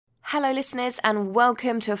Hello listeners and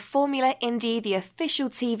welcome to Formula Indie, the official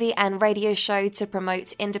TV and radio show to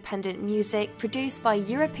promote independent music produced by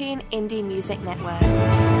European Indie Music Network.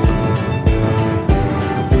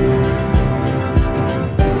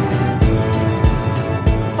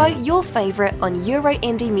 Vote your favourite on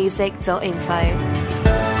euroindiemusic.info.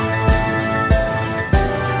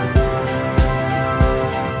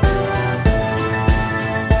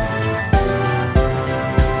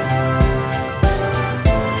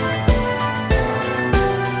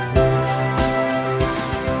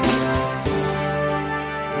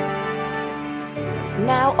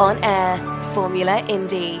 Now on air, Formula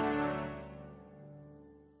Indie.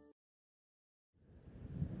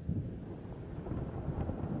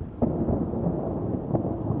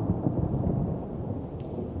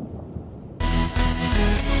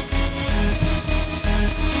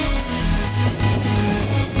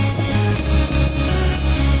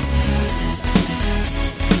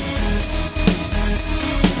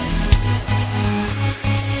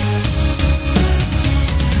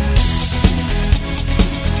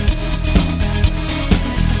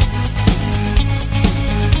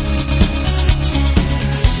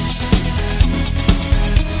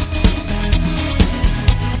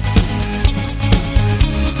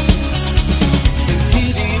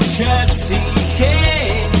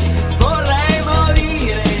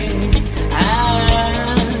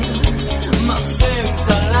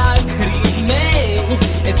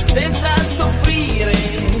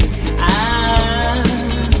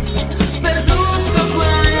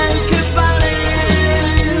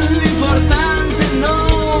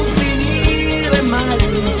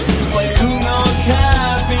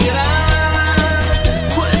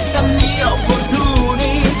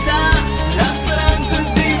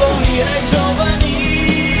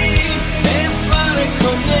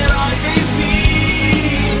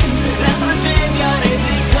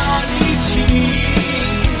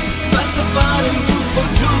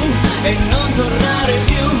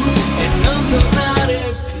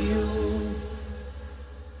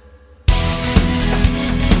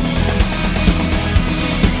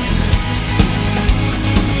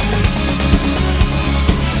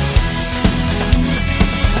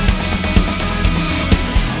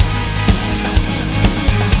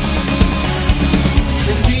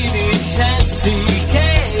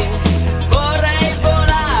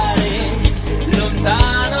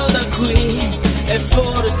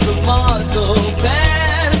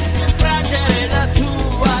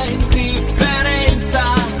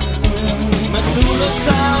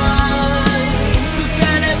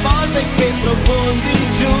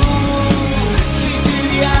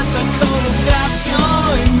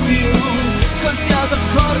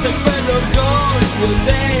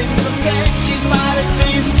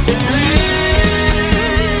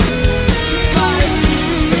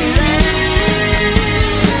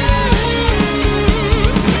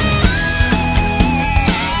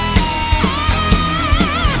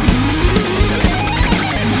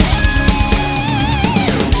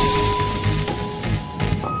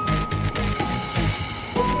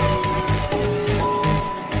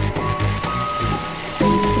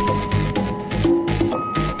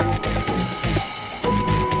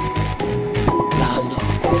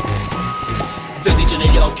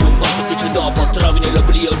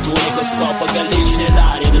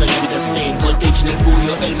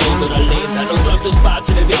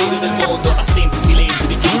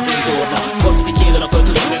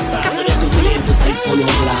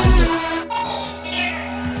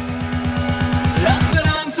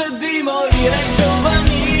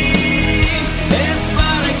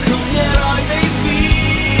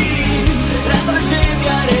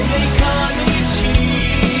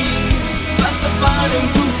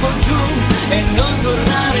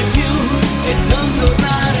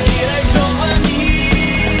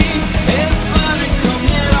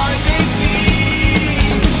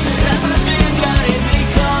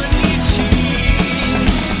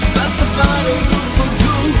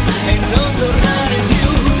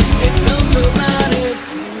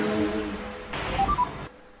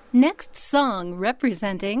 Next song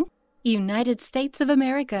representing United States of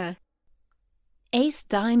America. Ace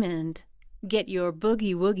Diamond, Get Your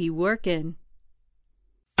Boogie Woogie Workin'.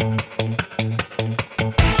 I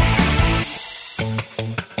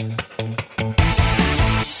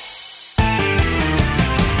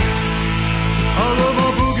love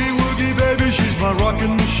my boogie woogie baby, she's my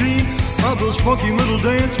rockin' machine. Love those funky little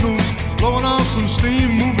dance moves, blowing off some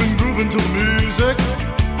steam, moving, grooving to the music.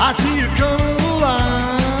 I see you coming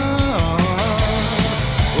alive.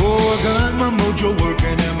 Oh, I got my mojo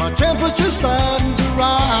working and my temperature's starting to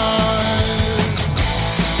rise.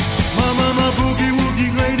 My boogie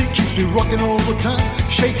woogie lady keeps working overtime.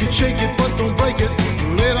 Shake it, but don't break it.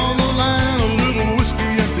 Lay it on the line, a little whiskey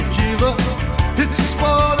and tequila. It's a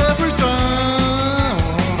spot every time.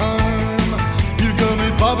 You got me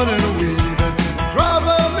bobbing and weaving,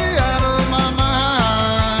 driving me out of my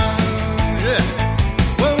mind. Yeah.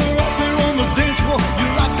 When we're out there on the dance floor, you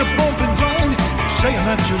like to bump and grind, saying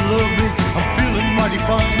that you love me. I'm feeling mighty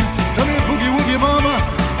fine. Come here, boogie woogie mama,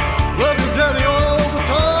 love you daddy all the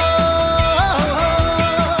time.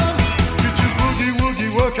 Get your boogie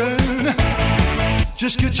woogie working,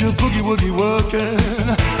 just get your boogie woogie working.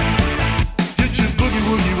 Get your boogie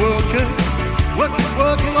woogie working,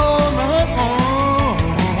 working all night long.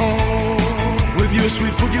 With your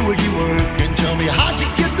sweet boogie woogie working, tell me how'd you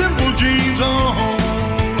get them blue jeans on?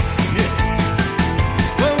 Yeah.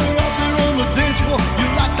 When we're out there on the dance floor, you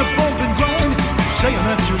like to bump and grind, saying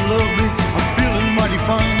that you love me. I'm feeling mighty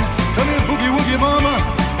fine. Come here, boogie woogie mama,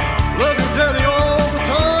 love you daddy all the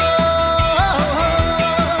time.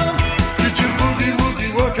 Get your boogie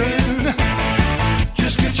woogie working,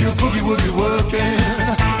 just get your boogie woogie working.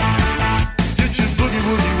 Get your boogie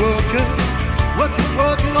woogie working,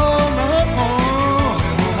 working all night long.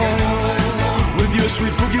 With your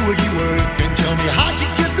sweet boogie woogie working, tell me how'd you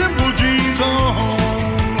get them blue jeans on?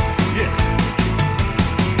 Yeah.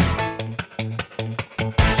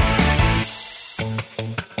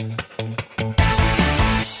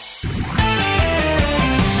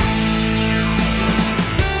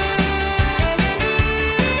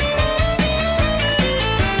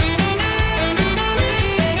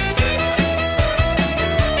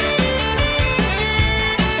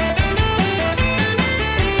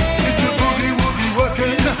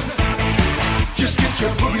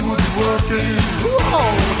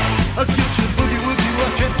 Get your boogie woogie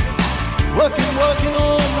working, working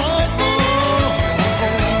all night long.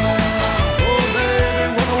 Oh baby,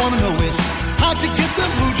 what I wanna know is how'd you get the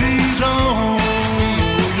blue jeans on?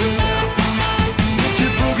 Get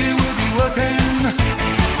your boogie woogie working,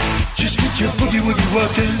 just get your boogie woogie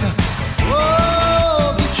working.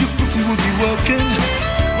 Oh, get your boogie woogie working,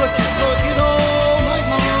 working all night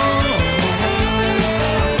long.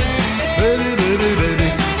 Baby,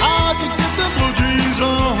 how'd you get the blue jeans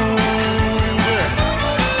on?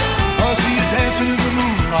 Dancing in the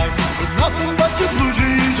moonlight with nothing but your blue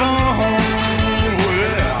jeans on. Oh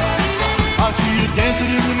yeah, I see you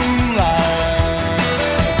dancing in the moonlight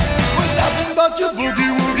with nothing but your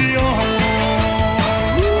boogie woogie on.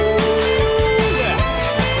 Ooh, yeah.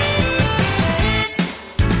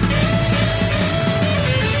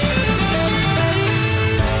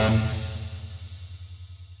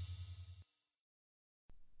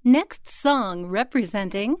 Next song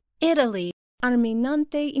representing Italy.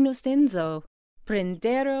 Arminante Innocenzo,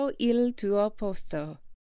 Prenderò il tuo posto.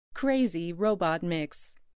 Crazy Robot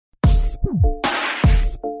Mix.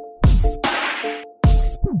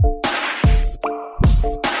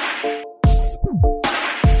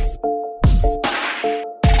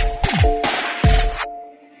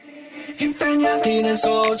 Impegnati nei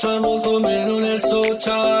social, molto meno nel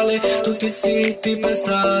sociale. Tutti zitti per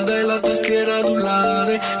strada e la tastiera ad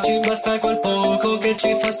urlare. Ci basta quel poco che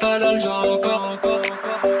ci fa stare al gioco.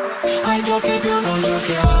 Ai giochi più non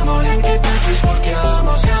giochiamo, neanche più ci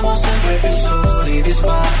sporchiamo. Siamo sempre più soli,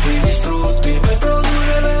 disfatti, distrutti. Per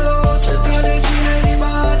produrre veloce tra decine di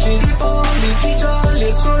baci, di pollici gialli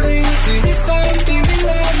e sorrisi distanti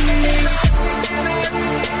millenni.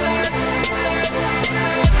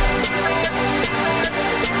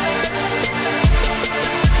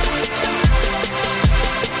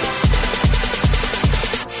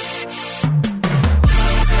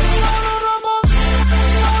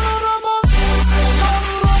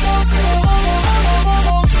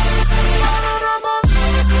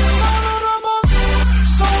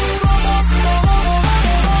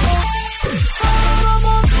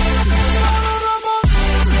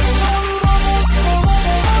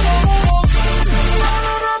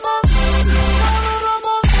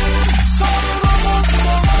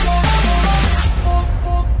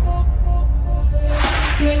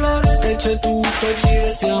 C'è tutto e ci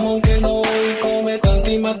restiamo anche noi come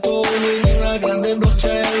tanti mattoni di una grande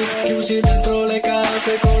blockchain, chiusi dentro le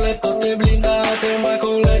case con le porte blindate, ma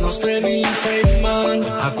con le nostre vite in mano.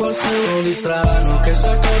 A qualcuno di strano che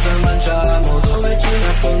sa cosa mangiamo, dove ci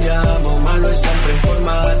nascondiamo, ma noi sempre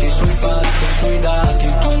informati sui fatti, sui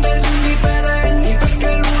dati. Ondeggi perenni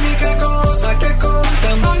perché è l'unica cosa che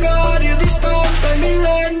conta, magari è distante ai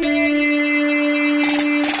millenni.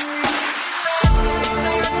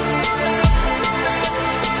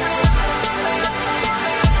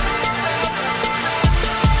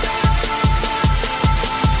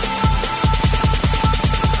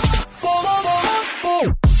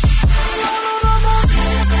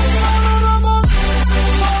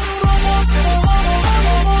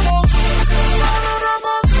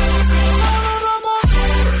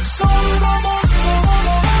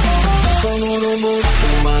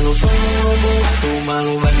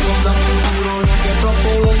 mano, vengo da un futuro neanche troppo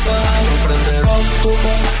lontano. Prenderò il tuo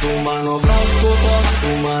porto umano, avrò il tuo porto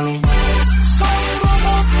umano.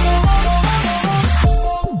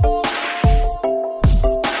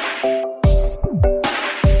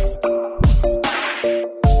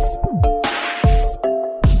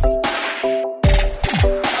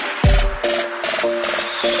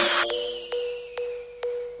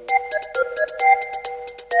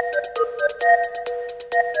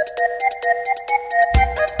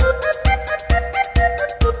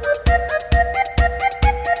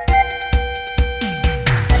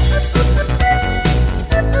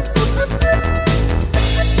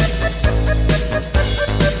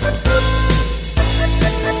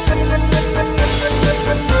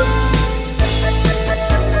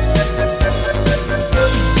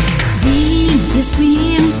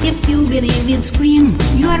 Scream,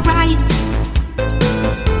 you are right.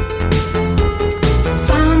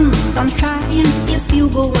 Sunshine, if you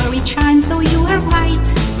go where it shines, so you are right.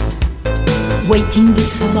 Waiting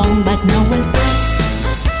is so long, but now will pass.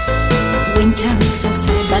 Winter is so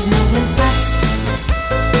sad, but now will pass.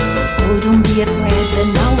 Oh, don't be afraid, but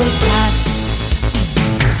now will pass.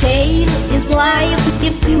 Tale is life,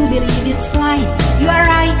 if you believe it's light, you are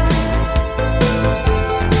right.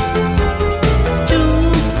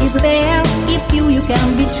 Truth is there. If you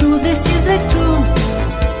can be true, this is the truth.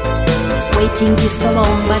 Waiting is so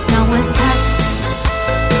long, but now will pass.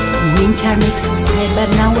 Winter makes you sad, but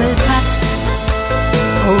now will pass.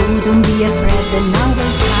 Oh, don't be afraid, but now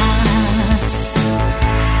will pass.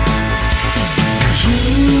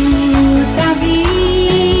 You can be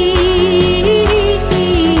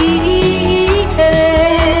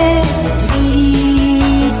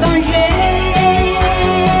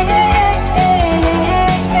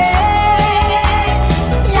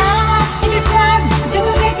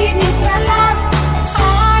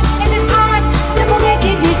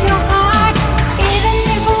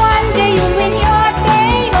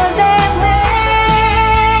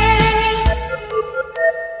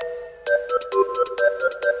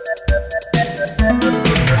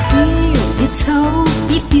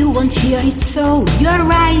cheer it so, you're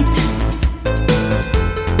right.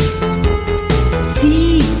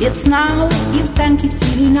 See, it's now, you think it's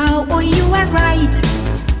you now, oh you are right.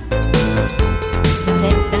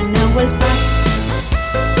 Let the now will pass.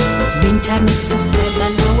 Winter makes you sad,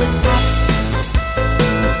 but now will pass.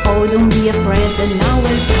 Oh, don't be afraid, the now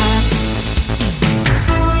will pass.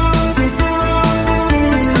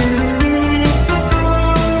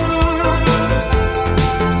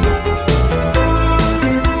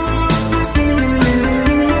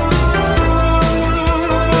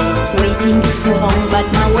 So long, but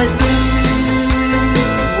now will pass.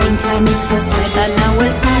 Winter makes you sad, but now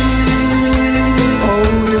will pass. Oh,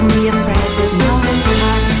 don't be afraid, but now will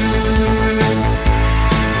pass.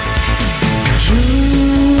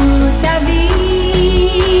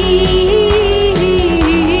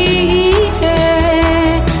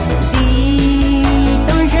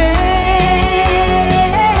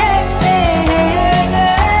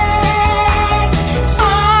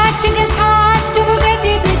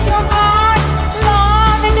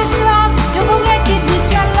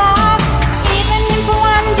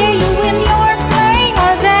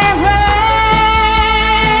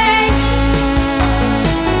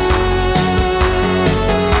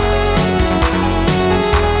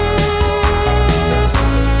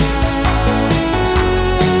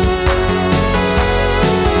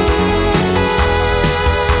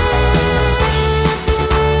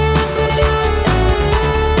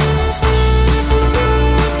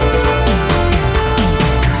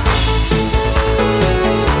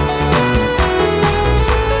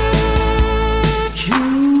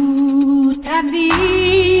 Toute ta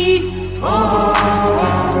vie,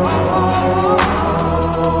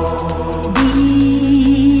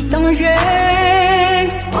 dis ton jeu.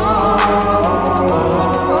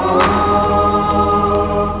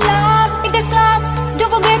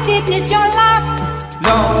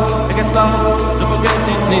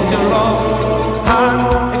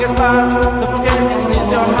 Heart against heart, don't forget it with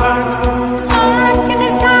your heart.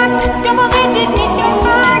 This love, don't forget it with your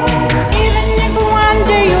love. Even if one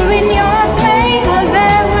day you win your play or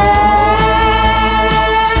their rain.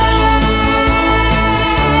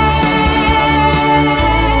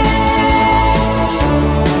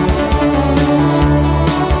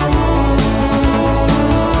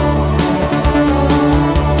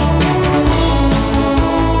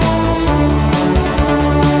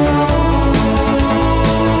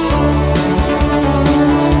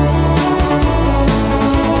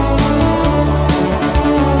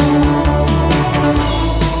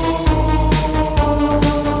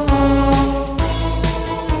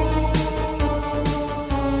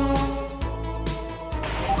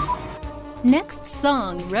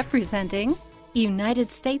 song representing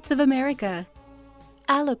United States of America.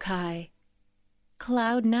 Alokai,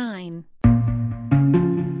 Cloud 9.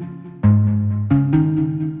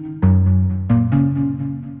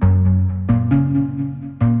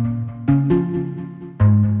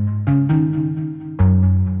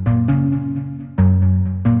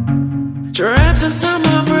 Trapped inside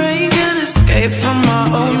my brain, can't escape from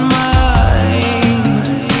my own mind.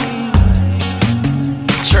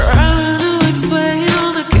 Trying to explain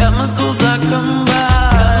all the chemicals I combine.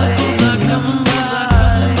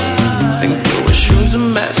 Think it was shrooms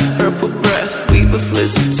and meth, purple breath. We both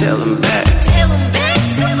listen, tell them back. Stupid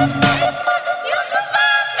motherfucker, you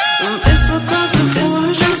survived me. And this will come to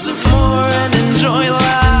forge, just a more and enjoy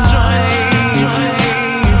life.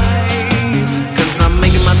 Cause I'm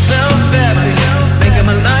making myself happy, making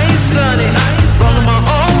my nice sunny, rolling my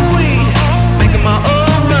own weed, making my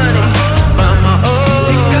own money, buying my own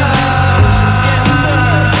wishes,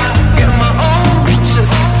 getting my own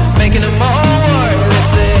riches, making them all work. They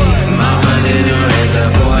say, mama didn't raise a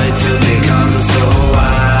boy to become so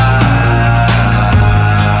wild.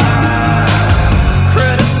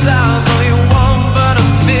 Criticize all you want, but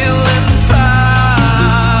I'm feeling fine.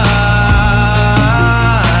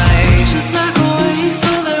 Just like a wave,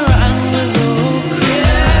 so they're riding with the hook.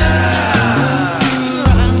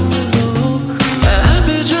 Riding with the hook. I've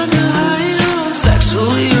been drunk and high, I'm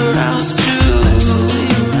sexually aroused too.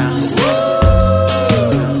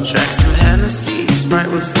 Drank some Hennessy,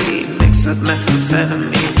 Sprite was lead, mixed with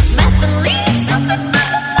methamphetamines.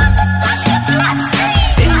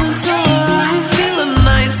 Feeling so alive, feeling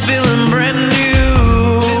nice, feeling brand new.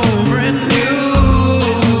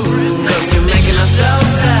 Cause we're making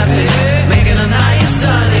ourselves happy, making a nice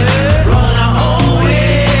sunny, rolling our own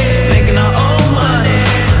weed, making our own money,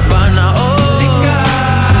 buying our own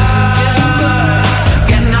wishes,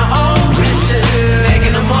 getting our own riches,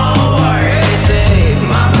 making them all work. They say,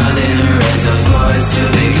 mama didn't raise us boys to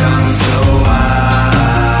become so wild.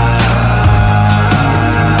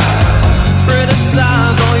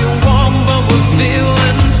 Criticize all you want, but we're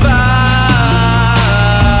feeling fine.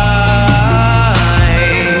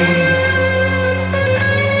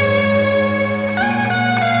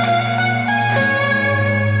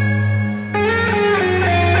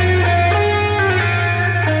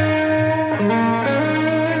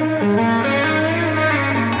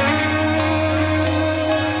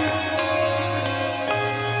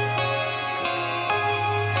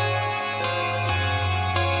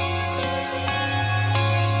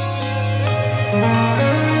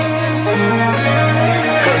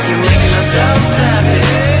 Cause we're making ourselves happy,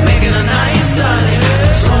 making a nice sunny,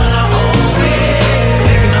 rolling our own weed,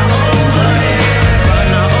 making our own money,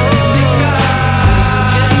 buying our own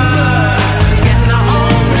wishes, getting our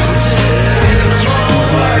own riches, making them all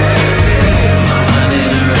work. Mama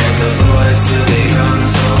didn't raise us boys to become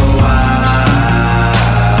so wild.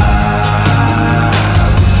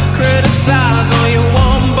 Criticize all you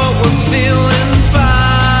want, but we're feeling fine.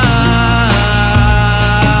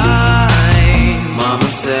 Mama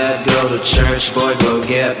said, go to church, boy, go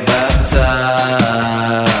get baptized.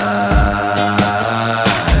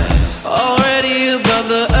 Already above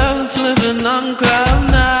the earth, living on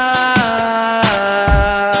cloud 9.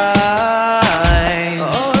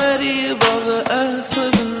 Already above the earth,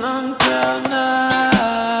 living on cloud 9.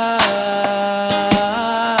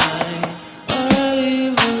 Already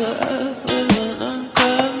above the earth, living on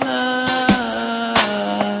cloud 9.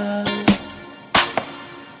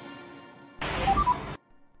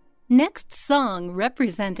 Next song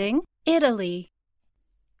representing Italy.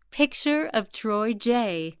 Picture of Troy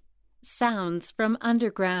J. Sounds from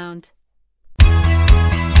Underground.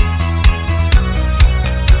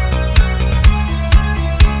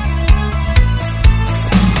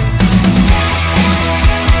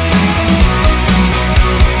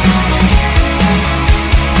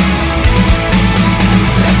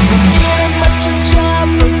 Let's forget about your job,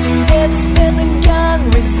 floating dead, standing gun.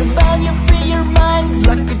 Raise the value, free your minds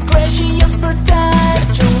like a trashy aspartame.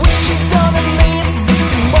 Your wishes on the knees, if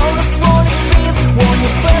tomorrow's morning tears. Warn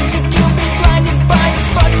your friends, you can be blinded by the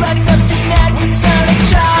spotlights of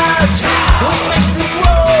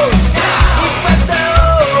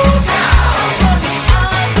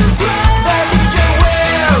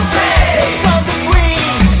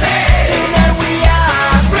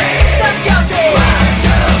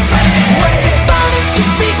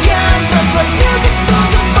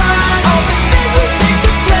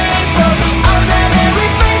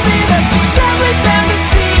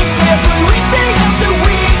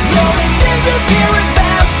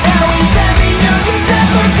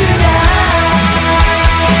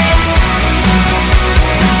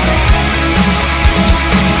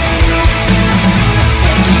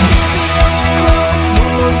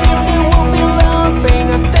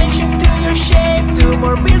two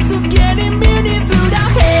more beers to get immunity through the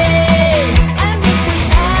haze. And if we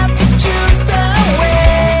have to choose the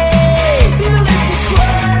way to let this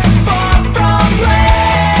world far from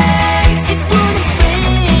grace, it wouldn't be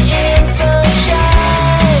in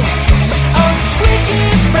sunshine on this freaky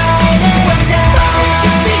Friday. When the party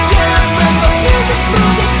just began, friends for music,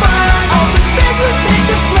 music fun. All the space will take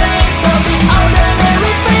the place of the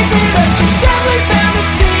ordinary faces. Such a sadly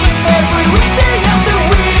fantasy every weekday of the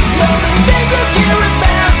week. Lonely thing you care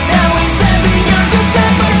about now is having your good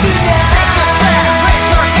time for tonight. Take a stand, raise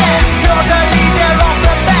your hand. You're the leader of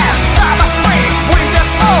the band. Summer, spring, winter,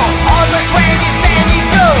 fall. Always ready, standing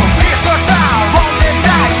go. Here's your town, roll the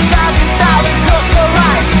dice. Shout it out and close your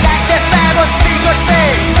eyes. Like the famous figure say,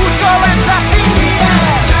 put your hands up in the air.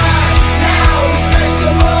 Now we smash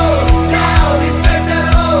the walls down, infect the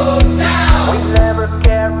whole town. We never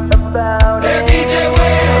cared about The DJ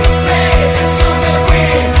will play the song that we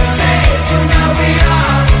say. So now we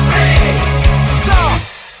are free. Stop!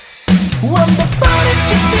 When the party's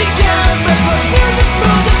just begun, friends for music,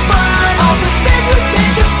 music fun. All the space will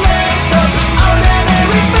take the place of the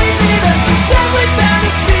ordinary faces. Such a sadly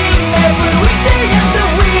fantasy every weekday of the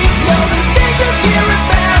week. Lonely thing you care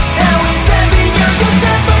about now is having your good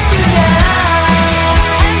time for tonight.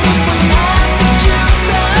 And if we have to choose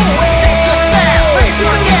the way, Take a stand, raise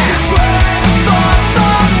your to let hand. this world far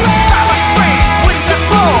from grace. Summer, spring, winter,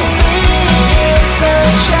 fall. In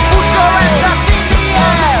sunshine. Put your hands up in the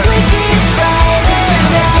On this air. freaky Friday.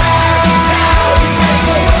 Now we smash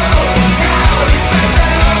the walls down, infect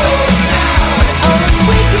the whole town. On this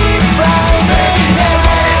freaky Friday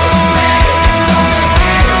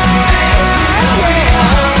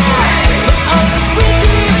On this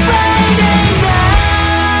freaky Friday night.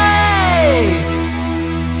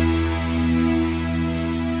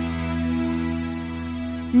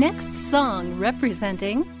 Next song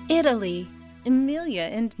representing Italy, Emilia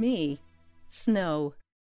and Me, Snow.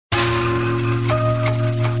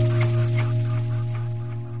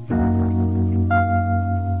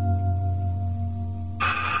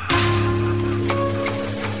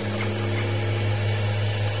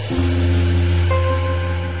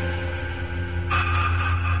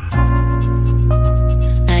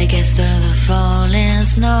 I guess that the falling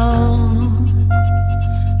snow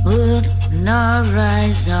would not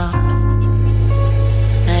rise up.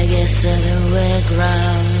 I guess that the wet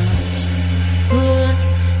ground would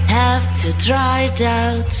have to dry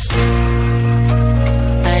out.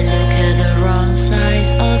 I look at the wrong side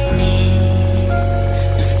of me,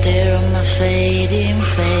 I stare at my fading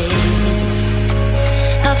face.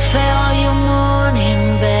 I felt your morning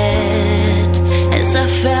bed as I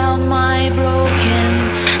felt my broken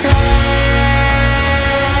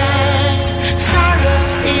legs.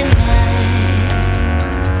 Sorrow's in night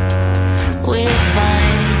will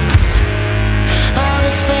find all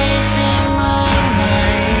the space in my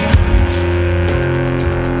mind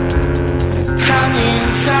from the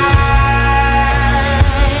inside.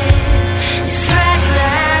 This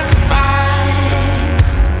raglan fight.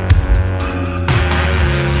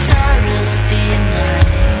 Sorrow's night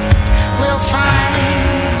will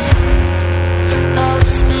find all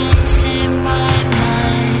the space in my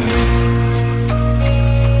mind.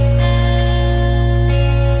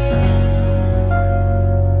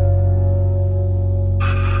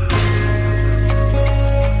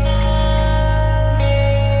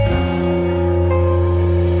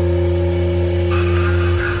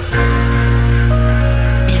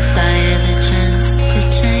 If I had the chance to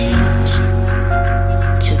change,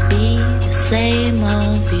 to be the same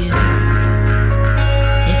of you,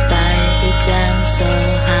 if I could jump so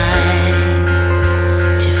high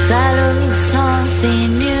to follow something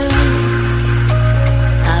new,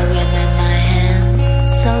 I will make my hand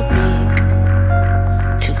so big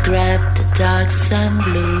to grab the dark sun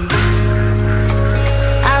blue.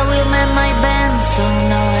 I will make my band so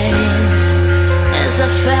noise as I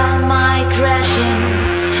felt my crashing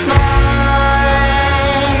voice.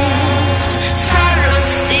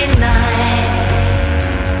 Sorrow's night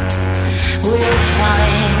will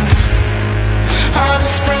find all the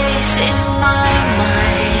space in my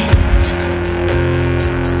mind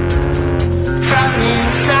from the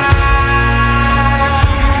inside.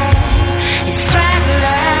 It's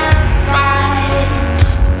raglan fight.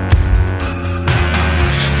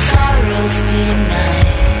 Sorrow's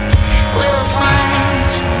night will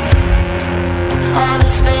find all the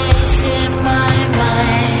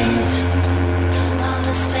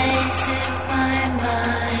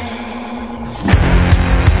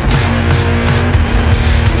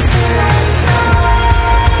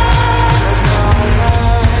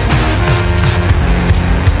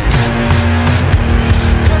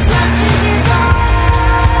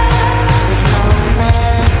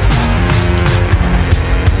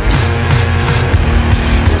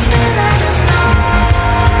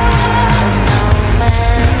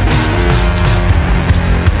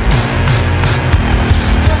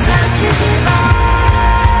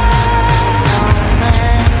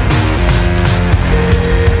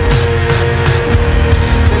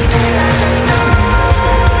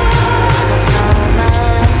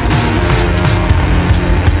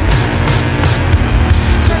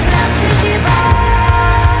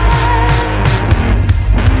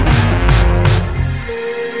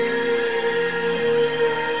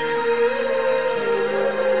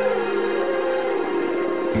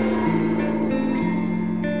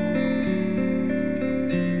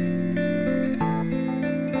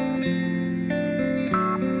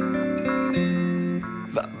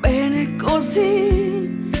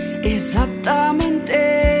così, esattamente,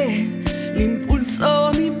 l'impulso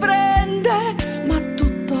mi prende, ma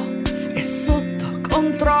tutto è sotto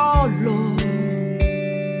controllo,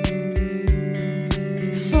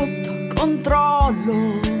 sotto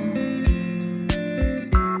controllo.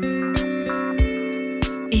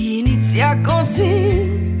 Inizia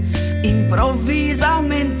così,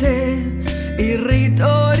 improvvisamente, il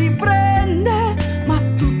rito riprende, ma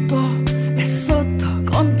tutto è sotto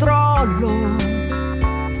controllo,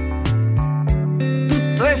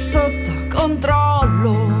 tutto è sotto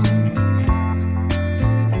controllo.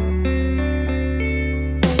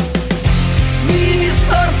 Mi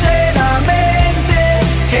storce la mente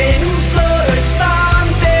che in un solo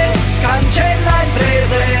istante cancella il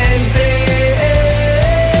presente.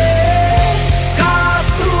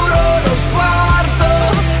 Catturo lo sguardo,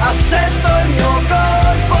 assesto il mio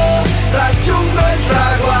colpo, raggiungo il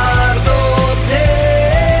traguardo.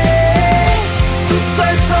 Tutto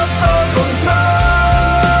è sotto controllo,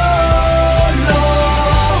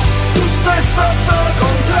 tutto è sotto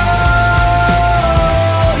controllo,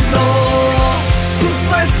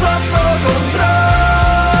 tutto è sotto controllo.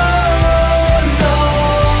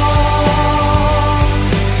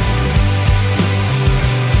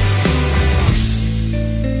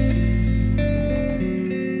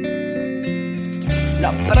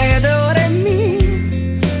 La predore mi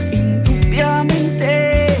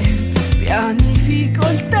indubbiamente pianifico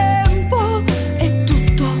il tempo e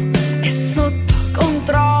tutto è sotto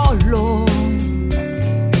controllo,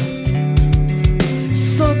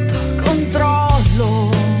 sotto controllo.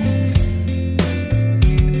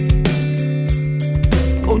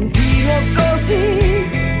 Continuo così,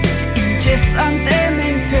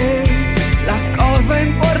 incessantemente, la cosa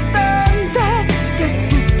importante è che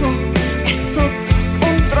tutto è sotto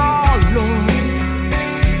controllo,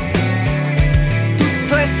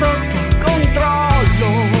 tutto è sotto controllo.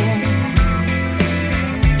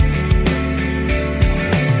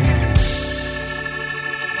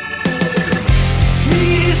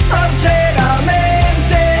 Mi storce la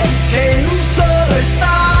mente che in un solo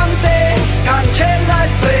istante cancella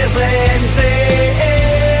il presente.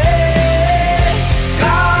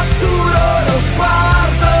 Catturo lo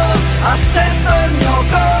sguardo, assesto il mio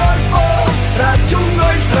colpo, raggiungo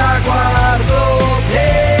il traguardo.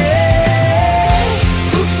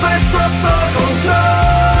 Tutto è sotto controllo,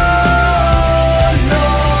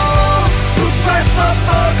 tutto è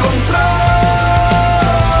sotto controllo,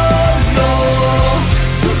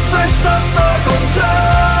 tutto è sotto controllo.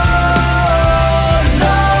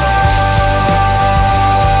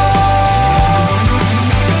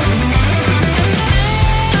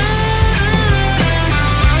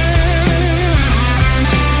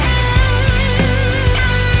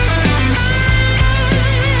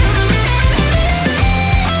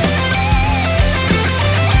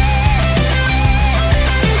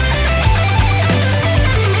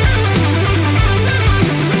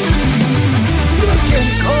 Io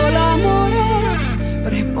cerco l'amore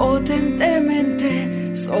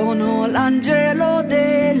prepotentemente, sono l'angelo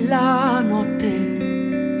della notte.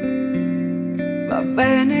 Va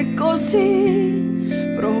bene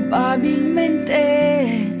così,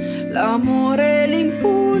 probabilmente l'amore è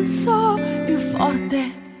l'impulso più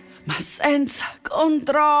forte, ma senza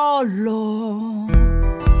controllo.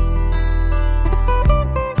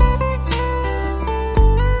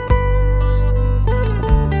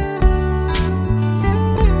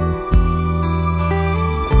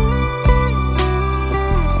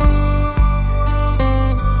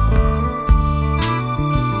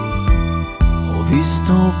 Ho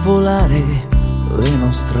visto volare le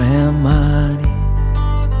nostre mani,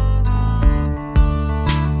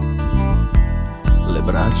 le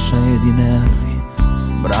braccia ed i nervi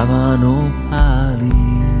sembravano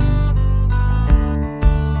ali,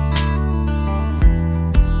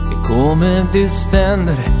 e come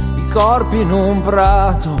distendere i corpi in un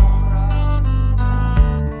prato,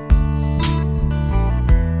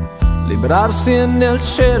 librarsi nel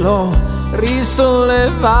cielo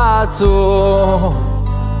risollevato.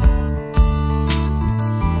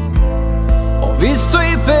 Ho visto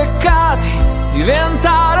i peccati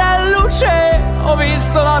diventare luce, ho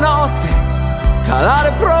visto la notte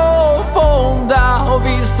calare profonda, ho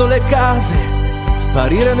visto le case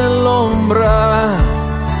sparire nell'ombra,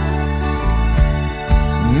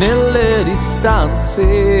 nelle distanze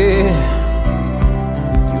di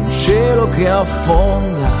un cielo che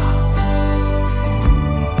affonda.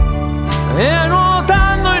 E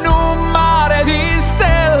nuotando in un mare di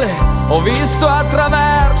stelle ho visto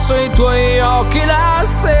attraverso i tuoi occhi la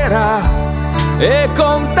sera, e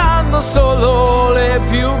contando solo le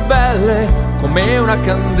più belle, come una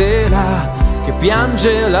candela che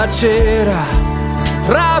piange la cera,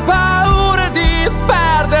 tra paure di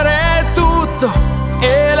perdere tutto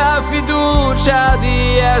e la fiducia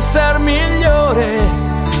di essere migliore.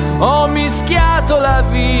 Ho mischiato la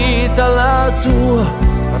vita alla tua,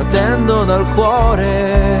 partendo dal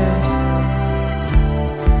cuore.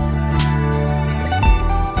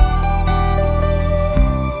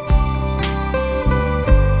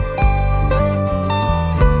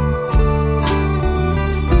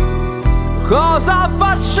 Cosa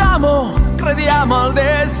facciamo? Crediamo al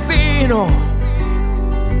destino,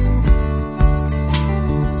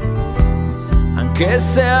 anche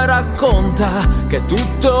se racconta che è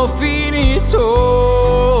tutto finito,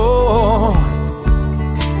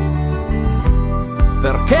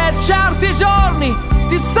 perché certi giorni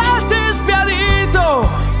ti senti sbiadito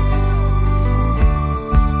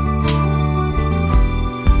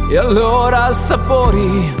e allora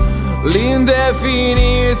assapori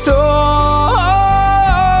l'indefinito,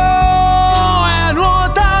 e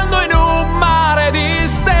nuotando in un mare di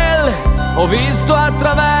stelle ho visto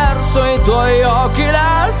attraverso i tuoi occhi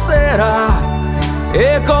la sera,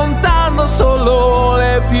 e contando solo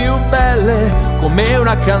le più belle, come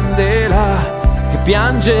una candela che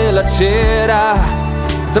piange la cera,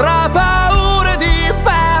 tra paure di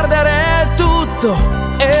perdere tutto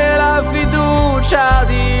e la fiducia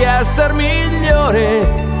di essere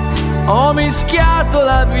migliore. Ho mischiato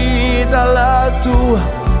la vita alla tua,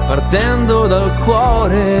 partendo dal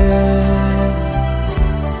cuore.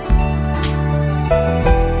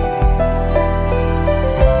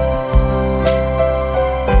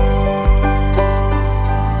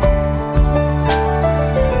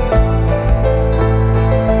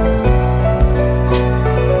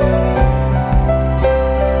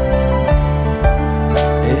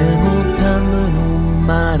 E nuotando in un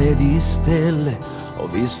mare di stelle ho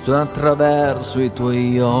visto attraverso i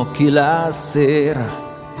tuoi occhi la sera,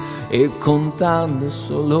 e contando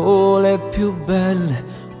solo le più belle,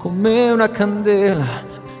 come una candela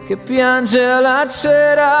che piange la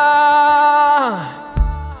cera,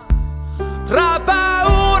 tra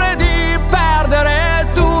paure di perdere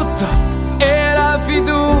tutto e la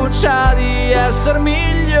fiducia di essere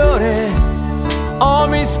migliore. Ho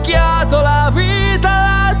mischiato la vita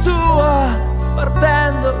alla tua,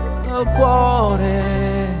 partendo dal cuore.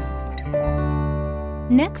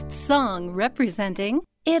 Next song representing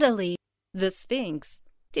Italy, The Sphinx,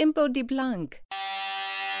 Tempo di Blanc.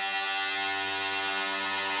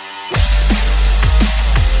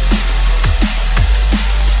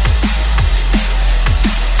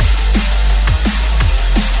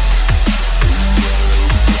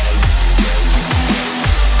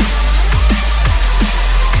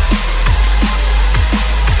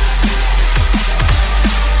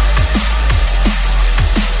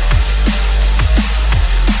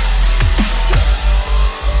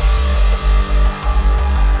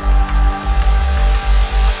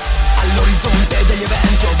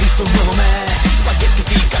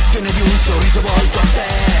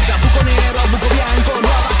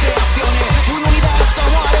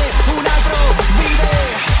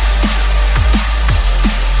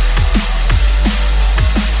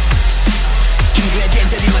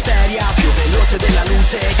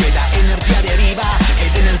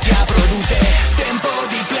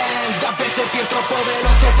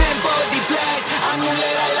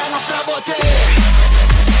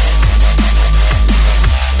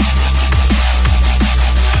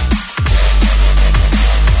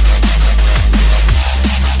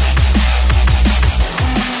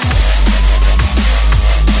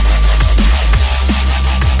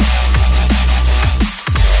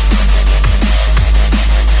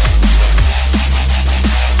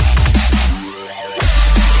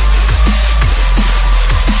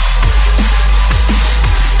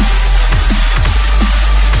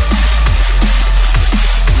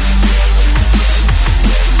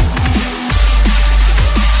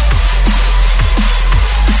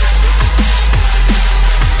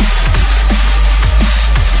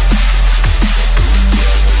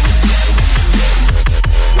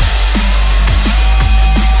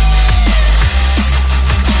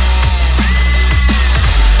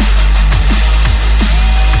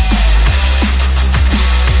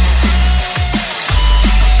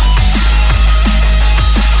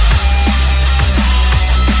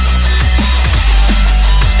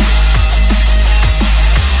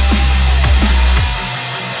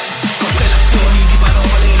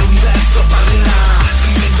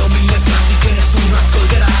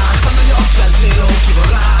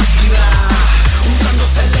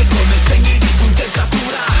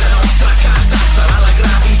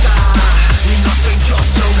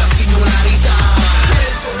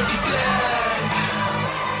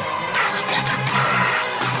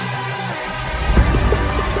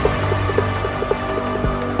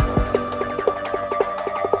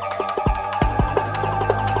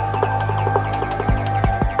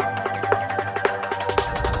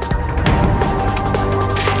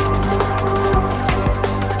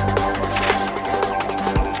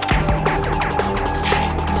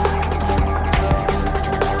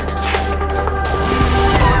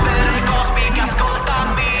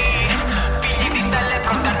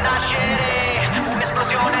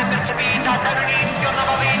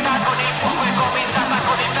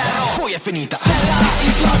 finita. Stella,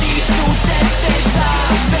 implodi su te stessa,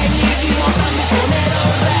 spegni di nuovo come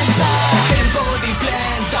non resta. Tempo di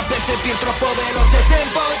plan, da percepire troppo veloce.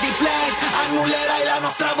 Tempo di plan, annullerai la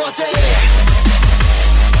nostra voce.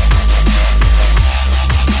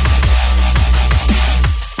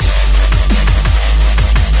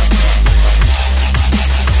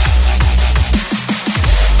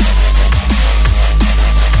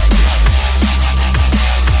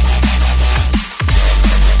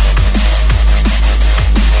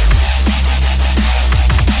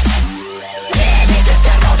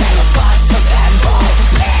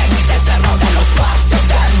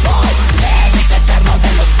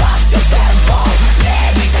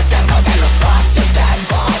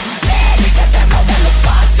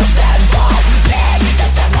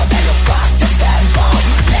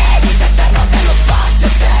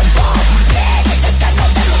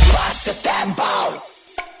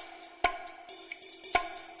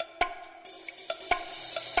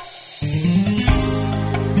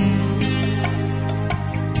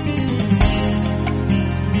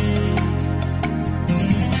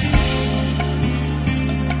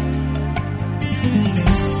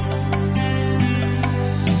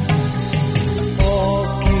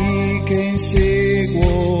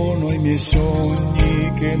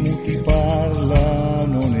 Sogni che muti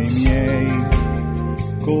parlano nei miei,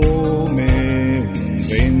 come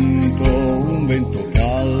un vento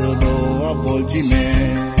caldo avvolgi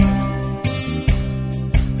me.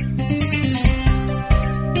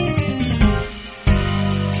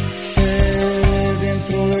 E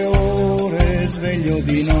dentro le ore sveglio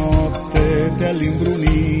di notte, te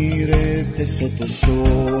all'imbrunire, te sotto il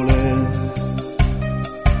sole.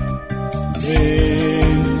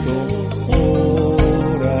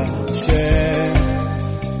 Ora c'è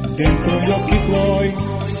dentro gli occhi tuoi,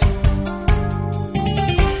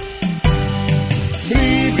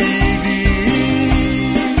 brividi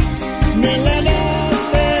nella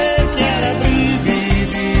notte chiara,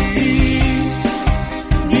 brividi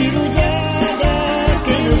di rugiada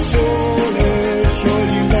che nel sole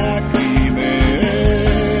sciogli in lacrime.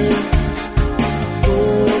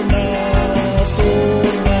 Torna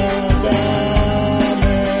da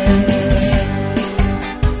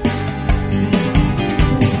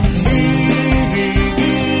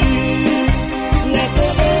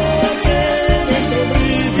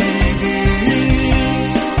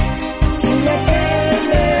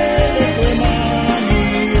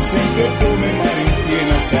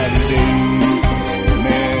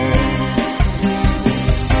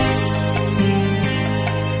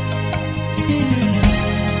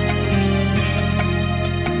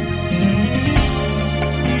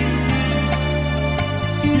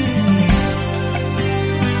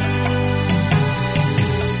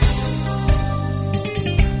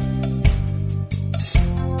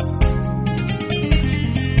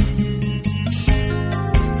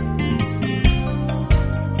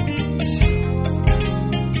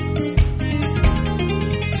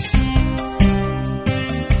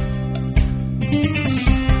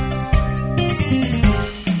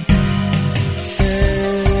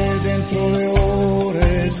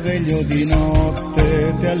di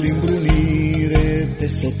notte, te all'imbrunire, te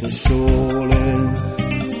sotto il sole.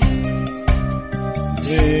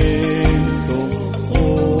 Vento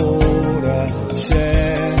ora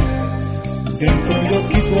c'è dentro gli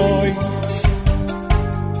occhi tuoi,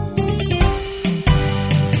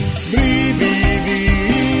 brividi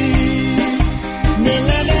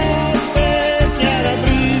nella notte chiara,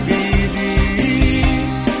 brividi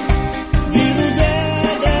di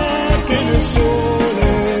rugiada che nel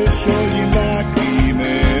sole sciogli in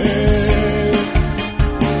lacrime.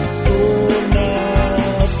 Torna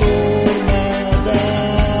da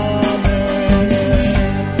me.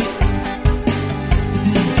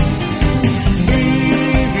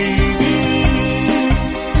 Brividi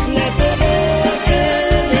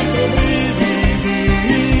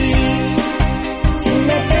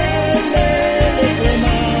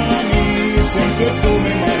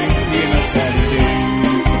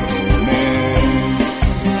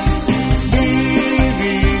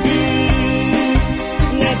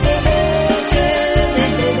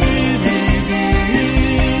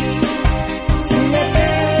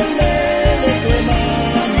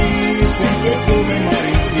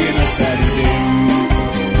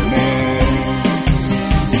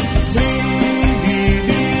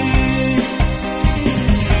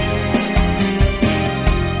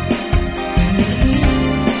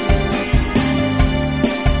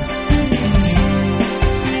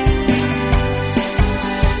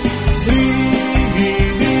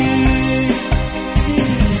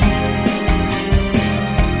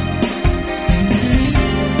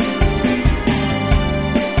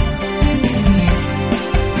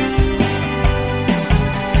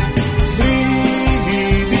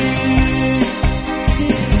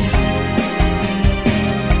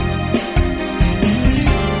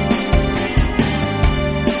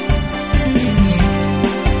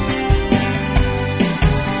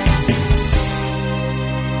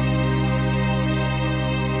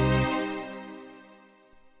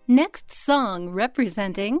song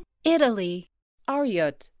representing Italy,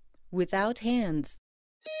 Ariot, Without Hands.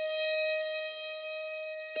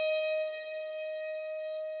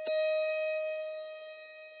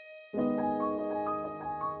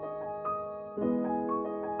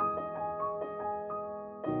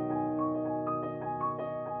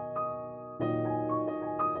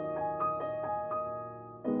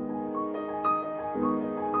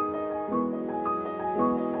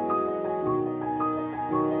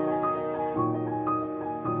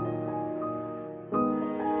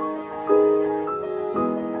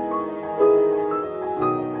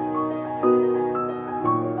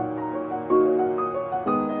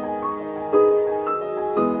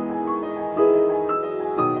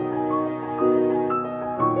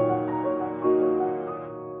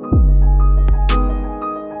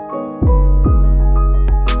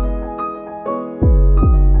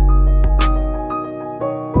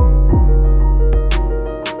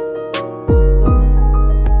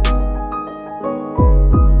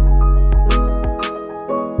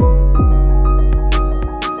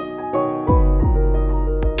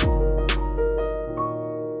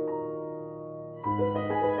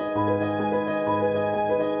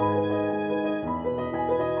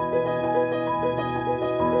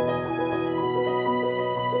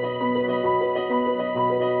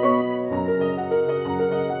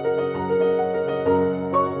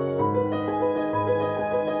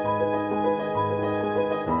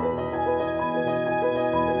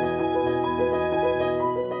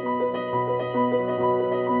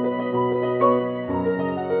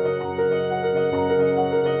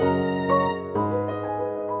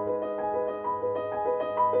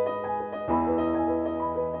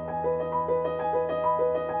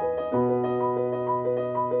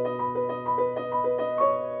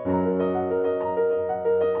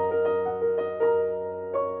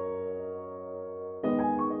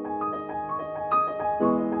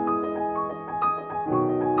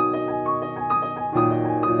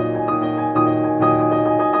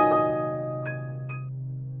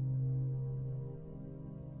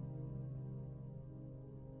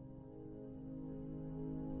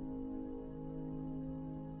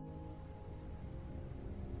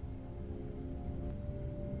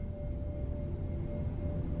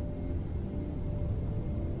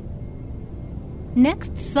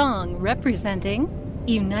 Next song representing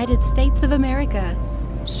United States of America,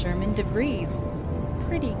 Sherman DeVries,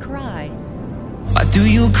 Pretty Cry. Why do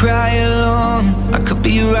you cry alone? I could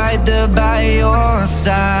be right there by your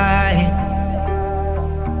side.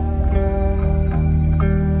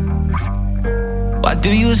 Why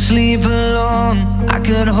do you sleep alone? I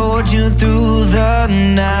could hold you through the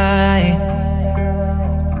night.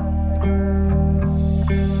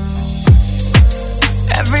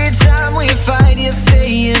 Every time we fight, you say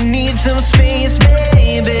you need some space,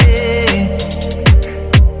 baby.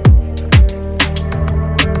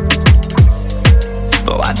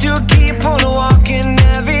 But why'd you keep on walking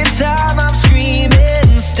every time I'm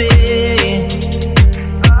screaming, stay?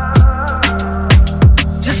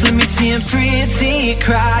 Just let me see you pretty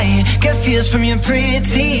cry. Guess tears from your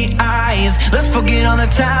pretty eyes. Let's forget all the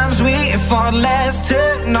times we fought. Let's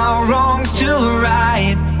turn our wrongs to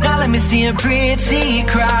right. Now let me see you pretty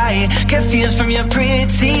cry. Guess tears from your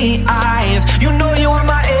pretty eyes. You know you are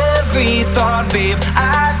my every thought, babe.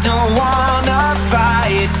 I don't wanna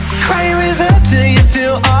fight. Cry a river till you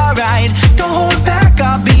feel alright. Don't hold back,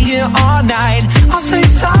 I'll be here all night. I'll say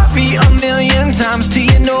sorry a million times till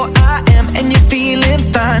you know I am and you're feeling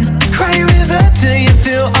fine. Cry a river till you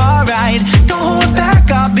feel alright. Don't hold back,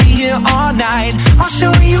 I'll be here all night. I'll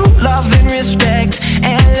show you love and respect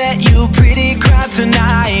and let you pretty cry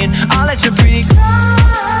tonight. I'll let you pretty cry.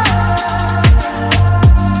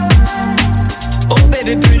 Oh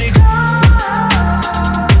baby, pretty cry.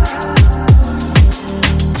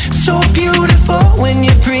 So beautiful when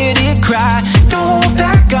you pretty cry. Don't hold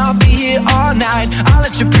back, I'll be here all night. I'll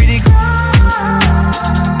let you pretty cry.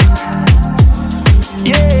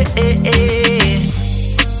 Yeah.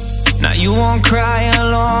 Now you won't cry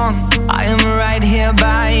alone. I am right here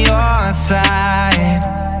by your side.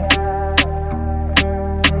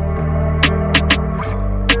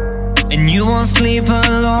 And you won't sleep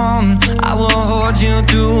alone. I will hold you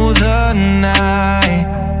through the night.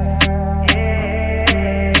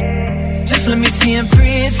 Just let me see you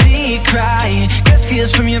pretty cry. Guess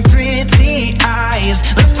tears from your pretty eyes.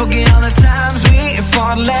 Let's forget all the times we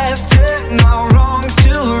fought. Let's turn our wrongs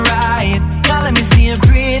to right. Now let me see you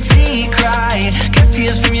pretty cry. Guess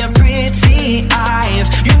tears from your pretty eyes.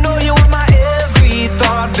 You know you are my every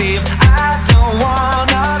thought, babe. I don't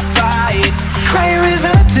wanna fight. Cry a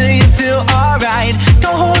river till you feel alright.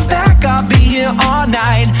 Don't hold back, I'll be here all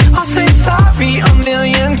night. I'll say sorry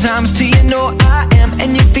till you know I am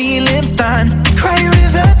and you're feeling fine. Cry a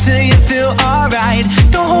river till you feel alright.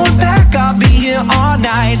 Don't hold back, I'll be here all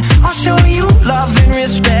night. I'll show you love and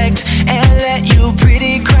respect and let you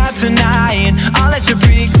pretty cry tonight. I'll let you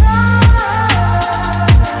pretty cry.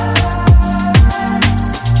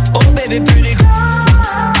 Oh baby, pretty cry.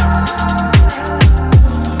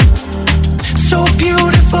 So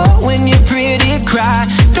beautiful when you pretty cry.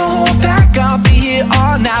 Don't hold back, I'll be here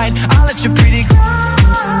all night. I'll let you pretty cry.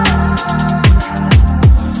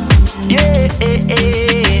 Yeah.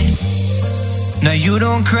 Now you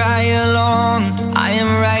don't cry alone, I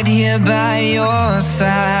am right here by your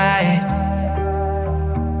side.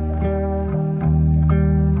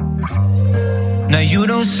 Now you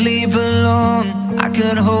don't sleep alone, I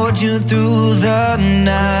could hold you through the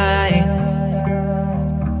night.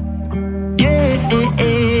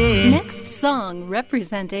 Next song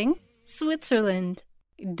representing Switzerland,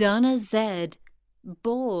 Donna Zed,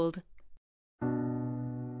 Bold.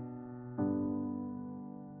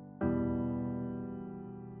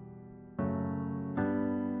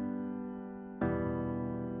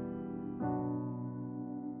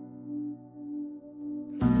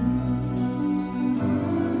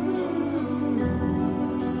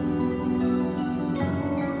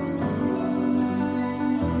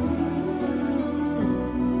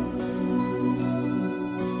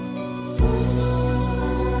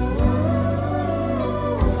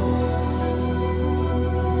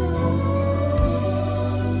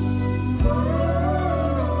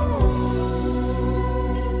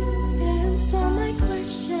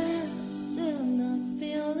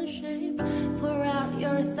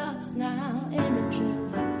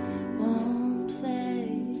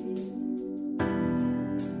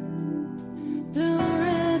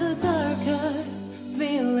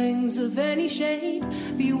 Of any shade,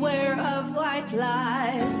 beware of white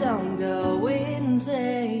lies, don't go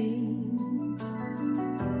insane.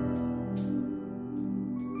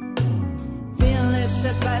 Feel it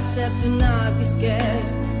step by step, do not be scared.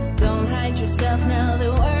 Don't hide yourself now,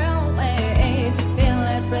 the world waits. Feel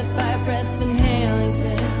it breath by breath, inhale,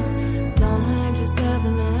 exhale. Don't hide yourself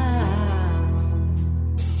now.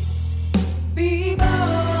 Be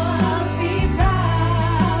bold, be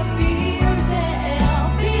proud, be yourself,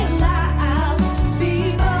 be loud. Be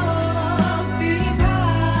bold, be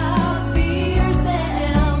proud, be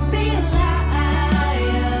yourself, be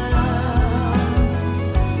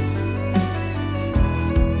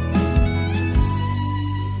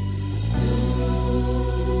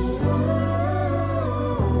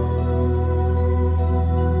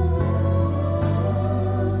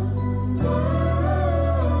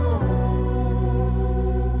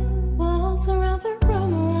walls around the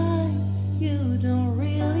room like you don't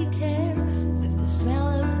really care, with the smell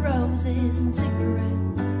of roses and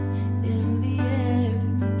cigarettes in the air.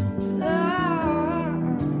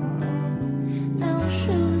 No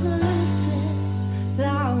shoes, no loose dress,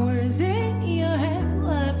 flowers in your hair.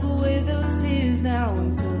 Wipe away those tears now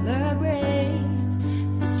and celebrate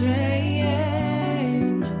the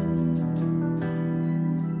strange.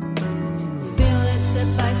 Feel it step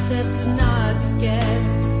by step, do not be scared.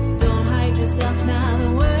 Don't hide yourself now, the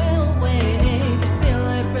world waits. Feel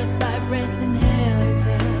it breath by breath, inhale,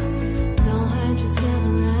 exhale. Don't hide yourself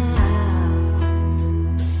now.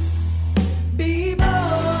 Be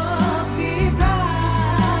bold, be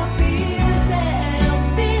proud, be yourself,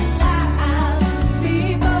 be loud. Be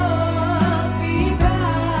bold, be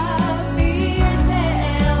proud, be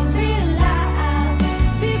yourself, be loud.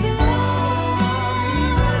 Be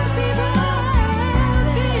bold, be proud,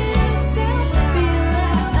 be yourself, be loud.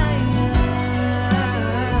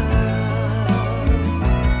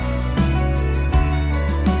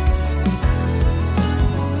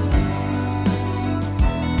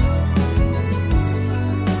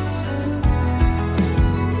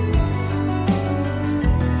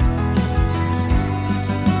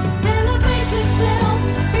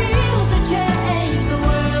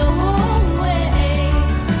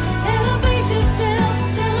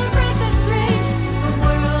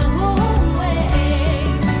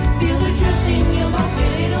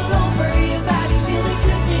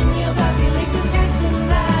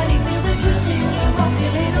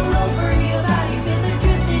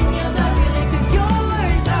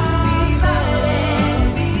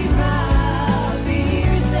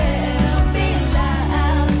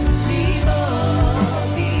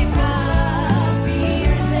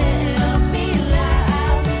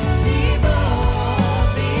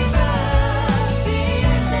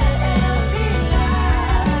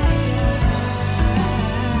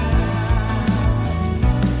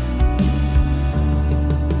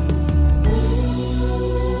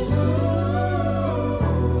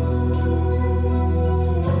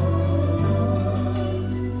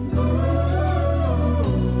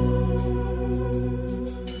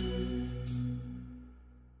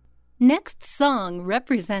 Next song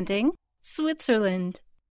representing Switzerland.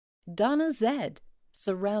 Donna Zed,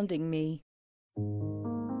 Surrounding Me.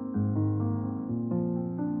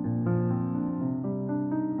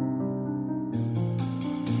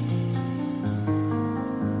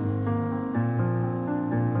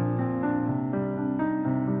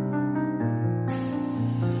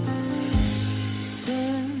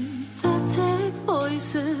 Synthetic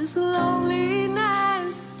voices,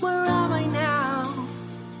 loneliness, where am I now?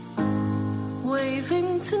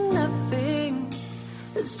 Waving to nothing,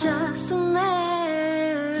 it's just a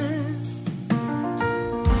mess.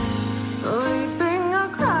 Weeping or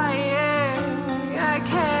crying, I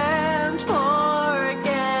can't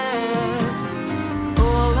forget.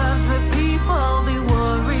 All of the people, they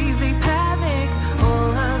worry, they panic.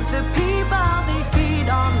 All of the people, they feed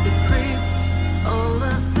on the creep. All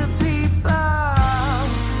of the people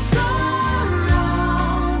surrounding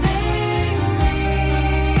me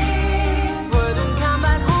wouldn't come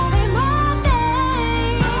back home in one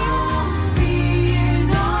day. Those fears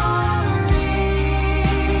are real.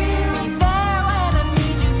 Be there when I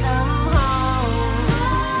need you, come home.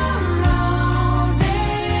 Surrounding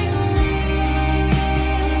me,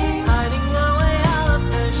 hiding away all of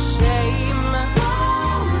the shame.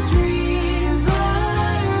 Those dreams were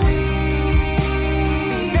real.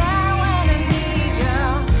 Be there when I need you.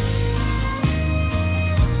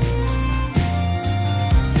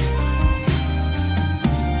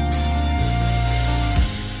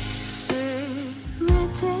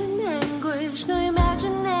 Spirit in anguish, no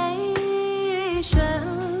imagination,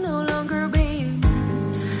 no longer being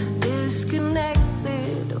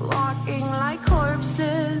disconnected, walking like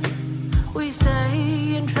corpses. We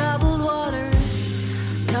stay in troubled waters,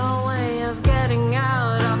 no way of getting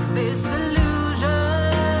out of this illusion.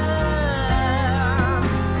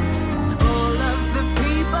 All of the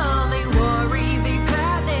people, they worry, they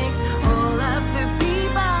panic. All of the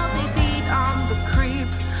people, they feed on the creep.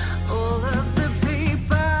 All of the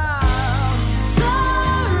people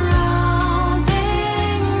surrounding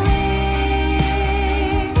me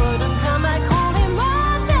wouldn't come back home in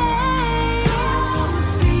one day. Those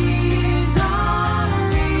fears are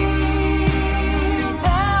real. Be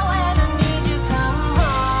there when I need you, come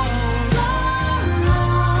home.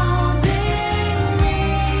 Surrounding me,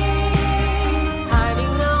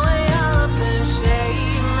 hiding away all of the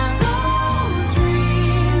shame. Those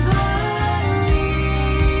dreams were real.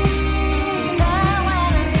 Be there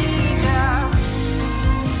when I need you.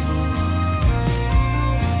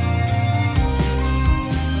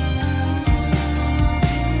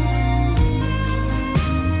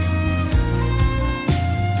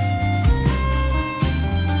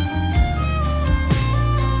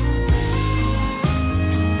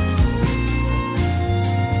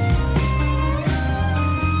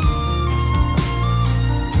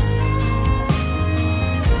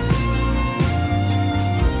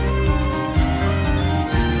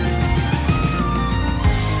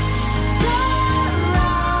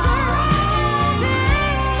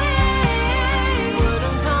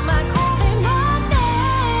 Wouldn't come back home in one day.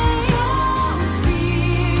 Those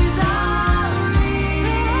fears are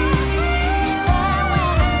real. Be there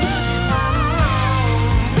when I need you, come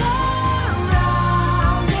home.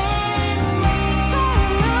 Surrounding me,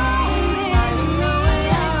 hiding away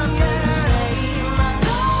all of the shame.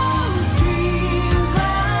 Those dreams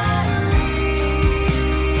were real.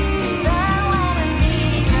 Be there when I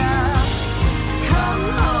need you. Come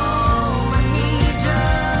home, I need you.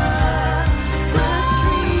 Set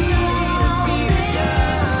free to feel you.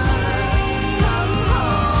 Come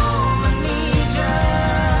home, I need you.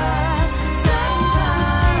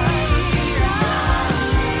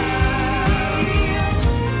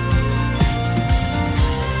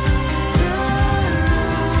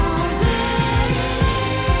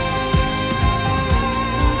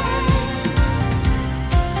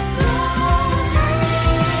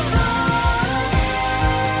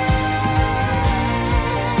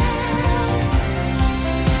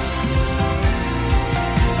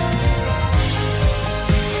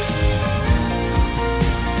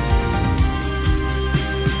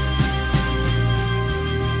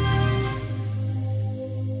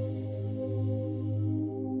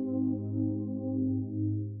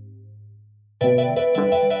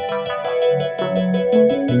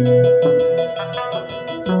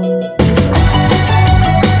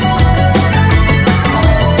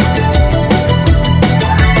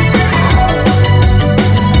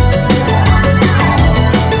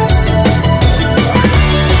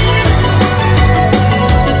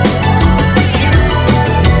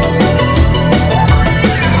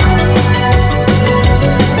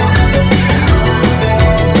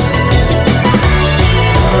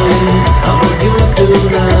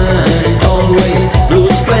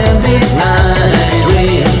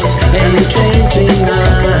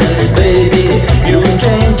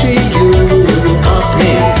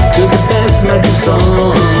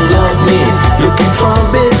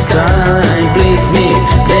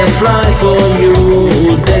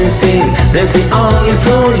 dancing only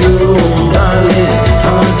for you, darling.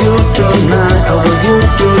 I want you tonight, I want you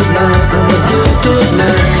tonight, I want you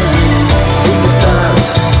tonight. Superstars,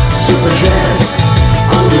 super jazz,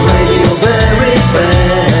 on the radio very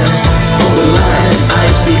fast. On the line I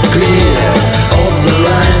see clear, off the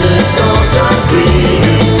line the total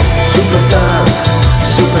dream. Superstars,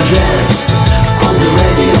 super jazz, on the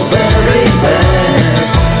radio very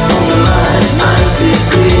fast. On the line I see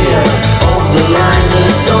clear, off the line the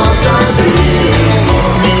total dream.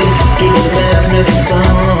 Love me, do the best music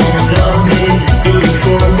song. Love me, looking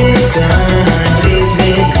for a big time. Please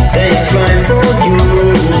me, they cry for you.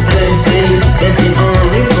 Dancing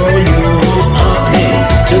only for you. Love me,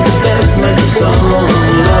 to the best magic song.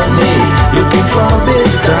 Love me, looking for a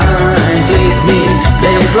big time. Please me,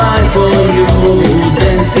 they fly for you.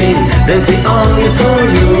 Dancing only for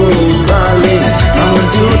you, darling. I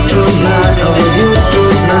want you tonight, I want you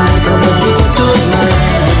tonight, I want you tonight.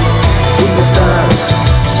 Superstars,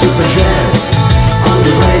 super jazz, on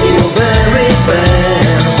the radio very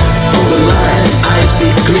fast. On the line I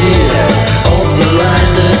see clear, off the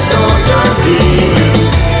line the total dream.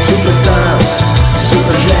 Superstars,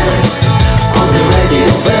 super jazz, on the radio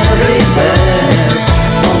very fast.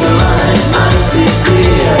 On the line I see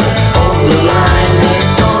clear, off the line the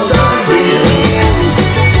total dream.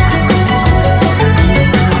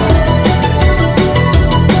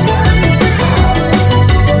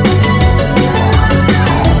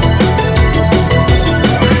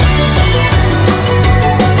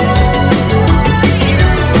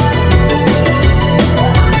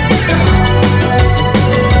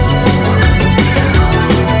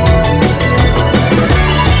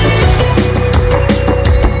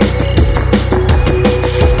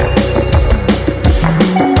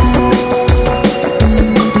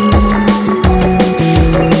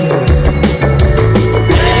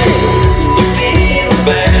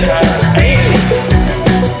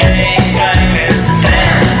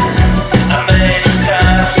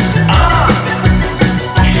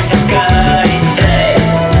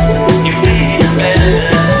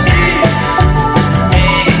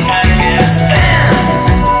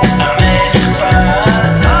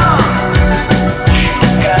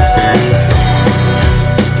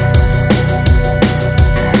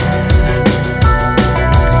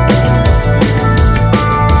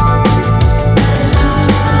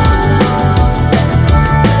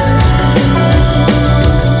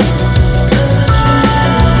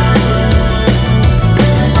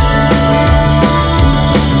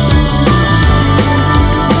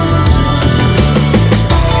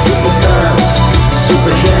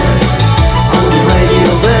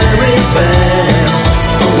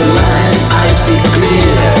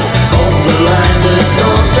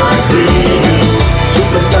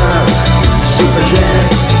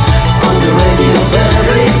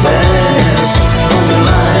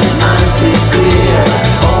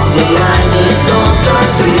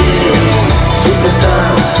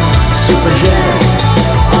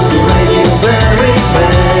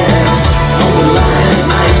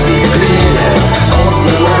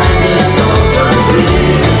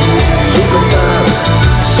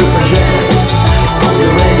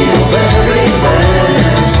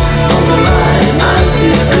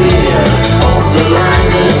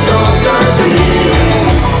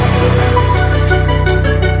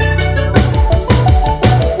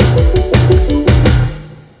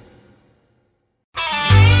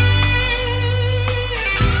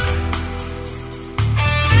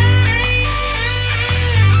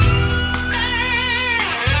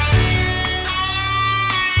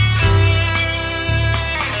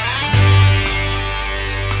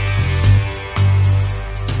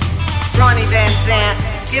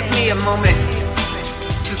 Give me a moment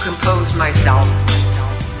to compose myself.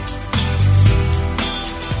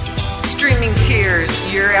 Streaming tears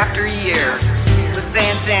year after year. With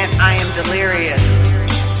Van Zandt, I am delirious.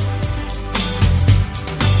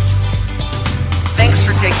 Thanks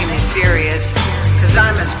for taking me serious, 'cause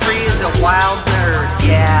I'm as free as a wild nerd,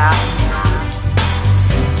 yeah.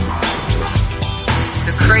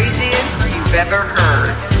 The craziest you've ever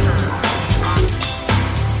heard.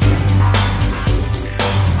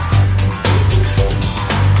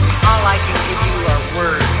 All I can give you are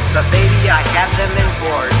words, but baby, I have them in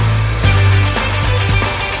boards.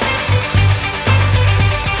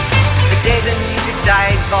 The day the music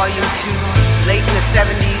died, volume 2, late in the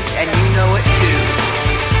 70s, and you know it too.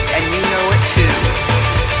 And you know it too.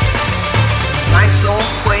 My soul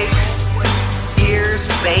quakes, ears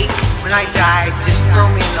bake. When I die, just throw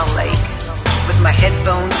me in the lake with my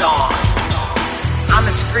headphones on. I'm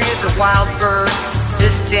as free as a wild bird,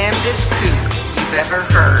 this damnedest kook you've ever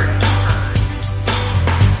heard.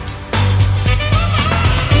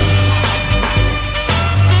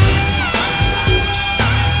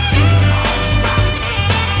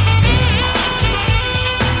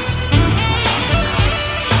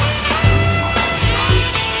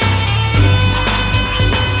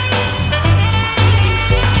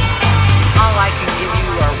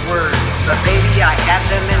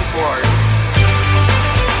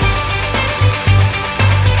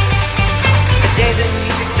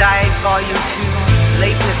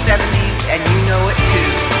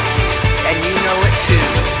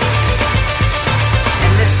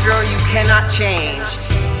 not changed.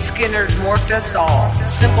 Skinner's morphed us all.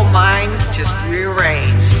 Simple minds just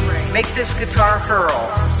rearranged. Make this guitar hurl.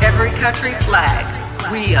 Every country flag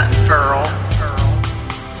we unfurl.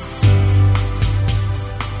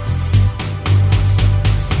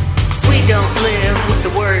 We don't live with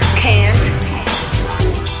the word can't.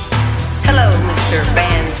 Hello, Mr.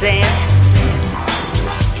 Van Zandt.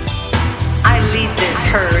 I lead this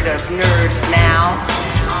herd of nerds now.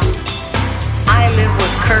 I live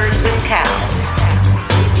with curds and cows.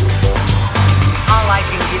 All I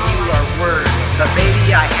can give you are words, but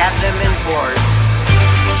baby, I have them in boards.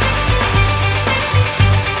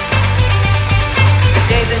 The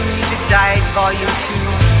day the music died, volume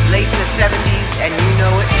 2, late in the 70s, and you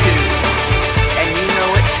know it too. And you know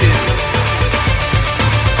it too.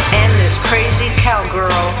 And this crazy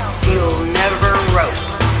cowgirl you'll never rope.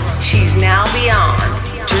 She's now beyond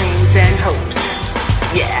dreams and hopes.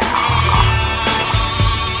 Yeah.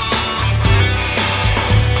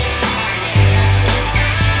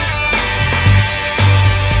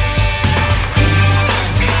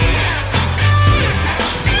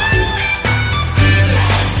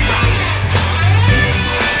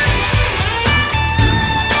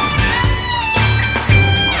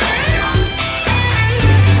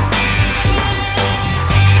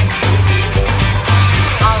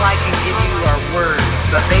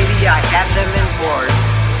 But baby, I have them in boards.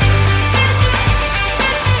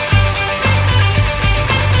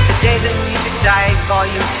 The day the music died,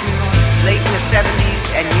 volume 2, late in the 70s,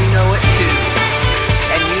 and you know it too.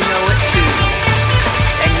 And you know it too.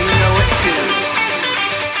 And you know it too.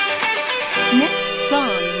 Next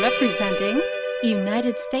song representing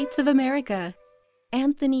United States of America.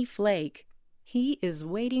 Anthony Flake. He is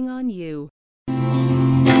waiting on you.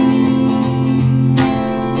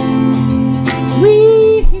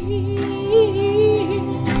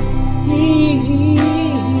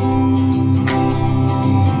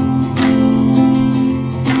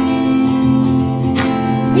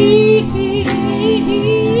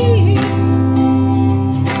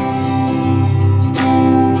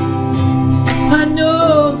 I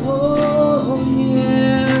know,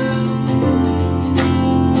 yeah,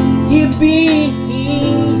 you've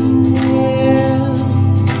been there.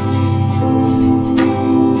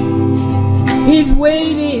 He's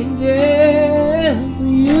waiting there for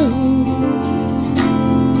you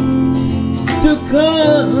to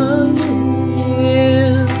come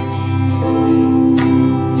in.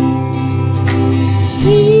 He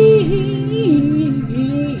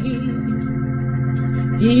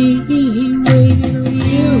waiting on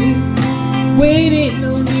you, waiting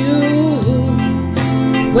on you,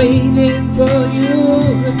 waiting for you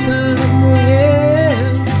to come to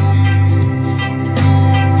him.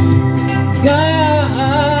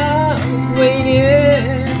 God's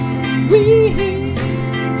waiting,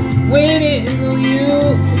 waiting on you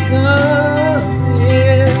to come to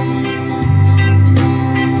him.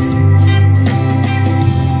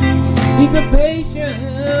 He's a patient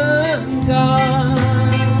God.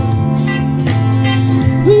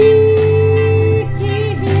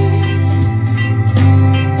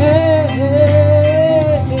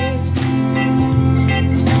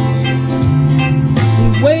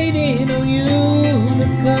 Waiting on you to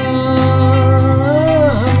come.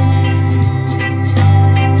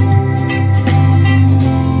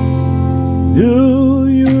 Do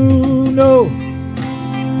you know?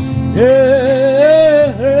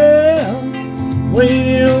 Yeah,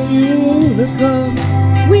 waiting on you to come.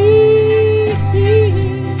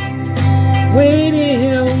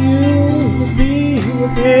 Waiting on you to be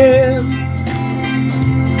with him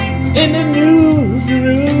in the New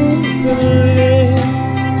Jerusalem.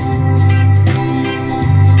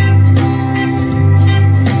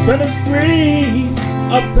 From the street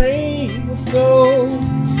of pain will go,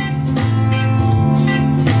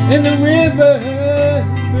 and the river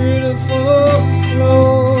beautiful flow.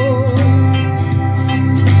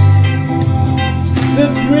 The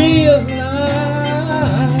tree of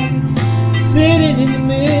life sitting in the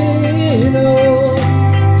middle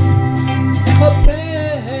of paradise.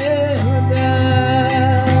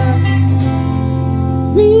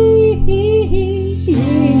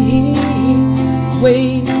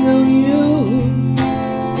 Waiting on you,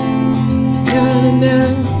 na na na,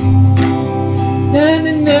 na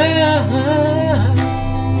na na.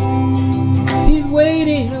 He's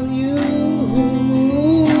waiting on you.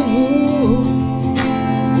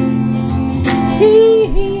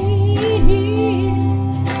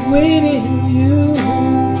 Waiting on you,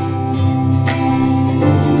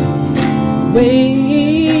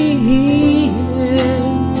 waiting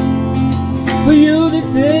for you to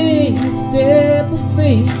take a step of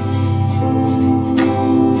faith.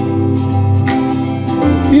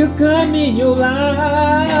 You come in your life.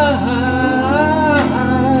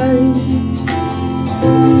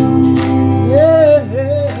 Yeah.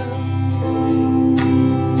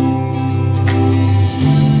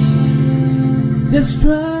 Just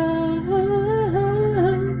trust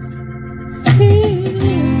Him.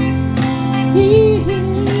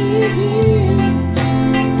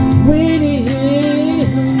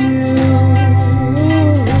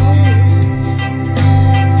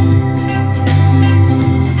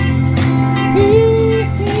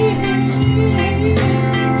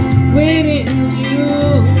 Waiting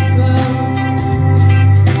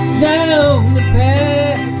down the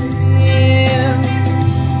path, yeah.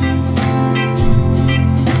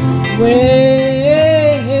 Waiting.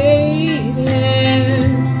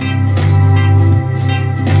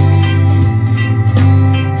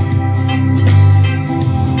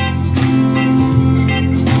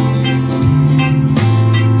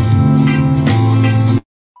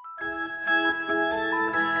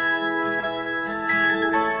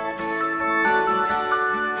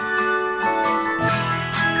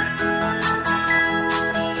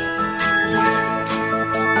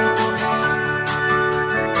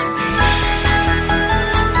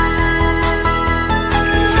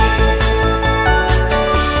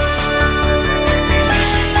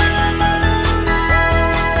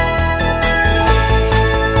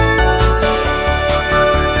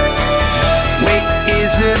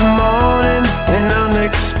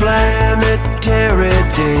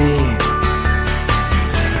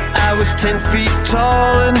 I was 10 feet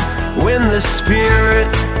tall, and when the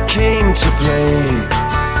spirit came to play,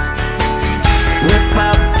 rip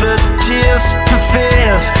out the tears for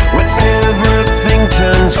fears when everything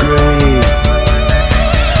turns gray.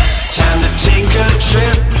 Time to take a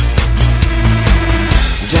trip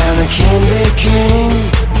down a candy cane.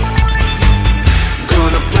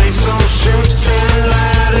 Gonna play some shoots and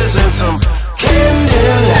ladders and some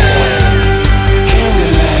Candyland.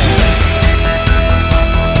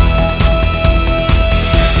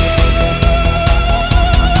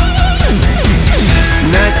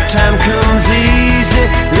 Nighttime comes easy,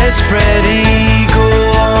 let's spread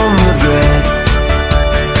eagle on the bed.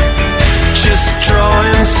 Just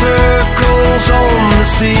drawing circles on the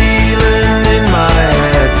ceiling in my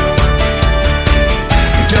head.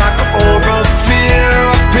 Dark aura of fear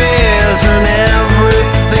appears and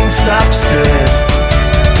everything stops dead.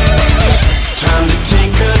 Time to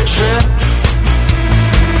take a trip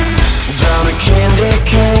down a candy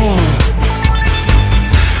cane.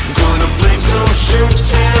 Gonna play some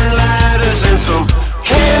shoots and ladders and some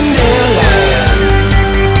Candyland.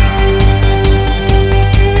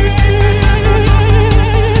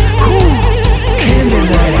 Ooh,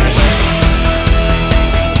 Candyland.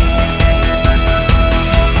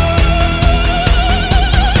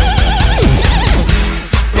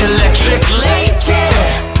 Electric lady,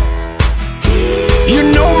 you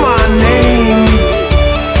know my name.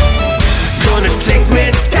 Gonna take me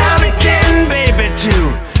down again, baby, to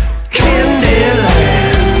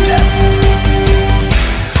Candyland.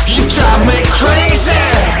 You drive me crazy,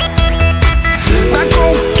 I go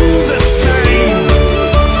do the same.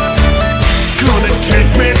 Gonna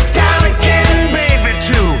take me down again, baby,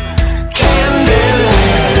 to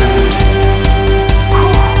Candyland.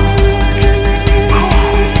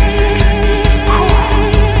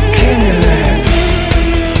 Candyland.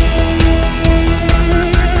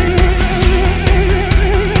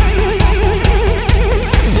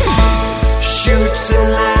 Shoots and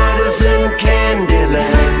ladders in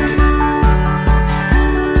Candyland.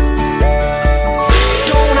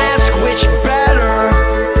 Don't ask which better,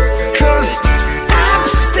 'cause I'm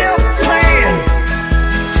still playing.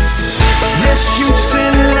 There's shoots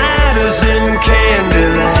and ladders in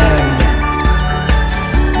Candyland.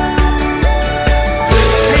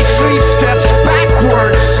 Take 3 steps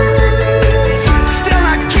backwards, still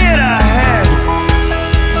not get ahead.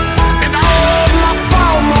 And all my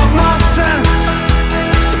foul nonsense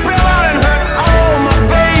spill out and hurt all my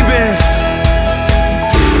babies.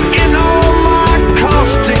 And all my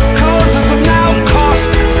caustic causes have now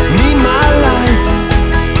cost me my life.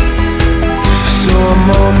 So I'm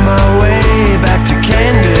on my way back to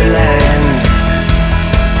Candyland.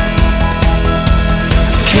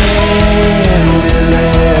 Candyland.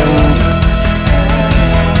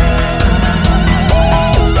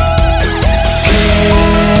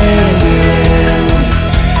 Candyland.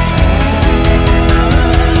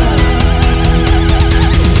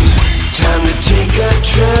 Time to take a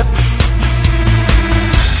trip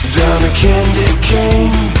down a candy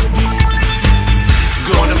cane.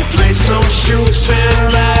 Gonna play some shoots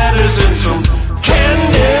and ladders and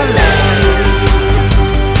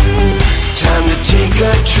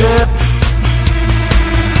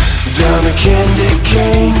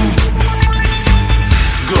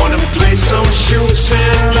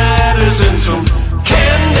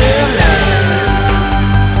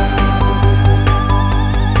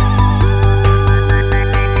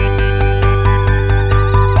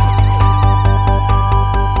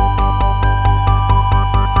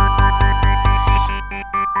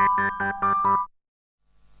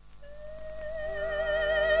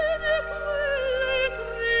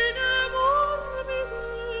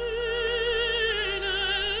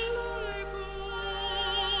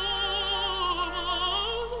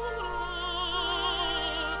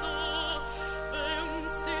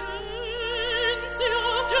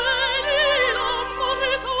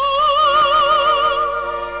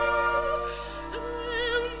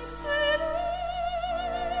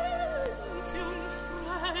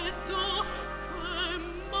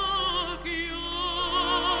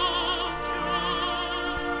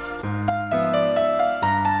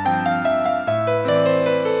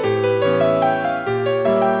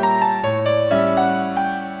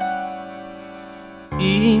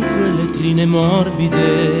in quelle trine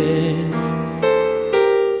morbide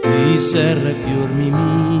di serra e fior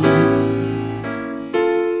mimì.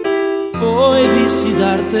 Poi vissi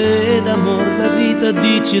d'arte ed amor, la vita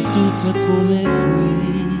dice è tutta come qui.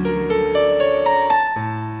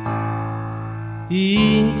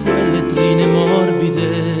 In quelle trine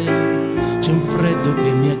morbide c'è un freddo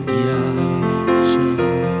che mi agghiaccia,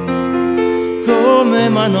 come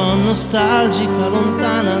Manon nostalgica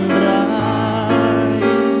lontana andrai.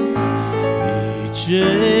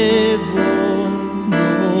 Dicevo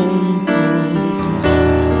non potrai,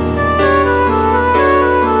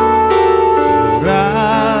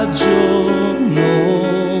 coraggio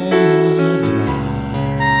non avrai.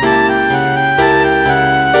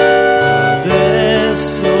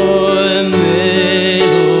 Adesso è melodramma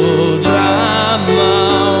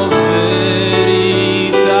o verità.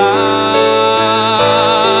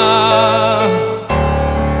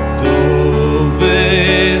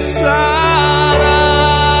 Dove sarai?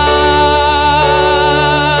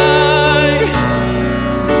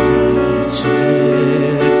 Mi cercherai,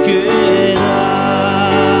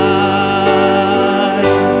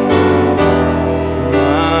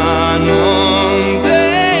 ma non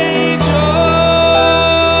dei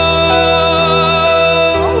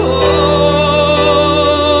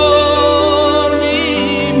giorni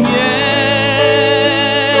miei.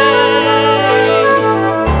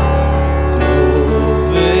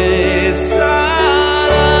 Dove sarai?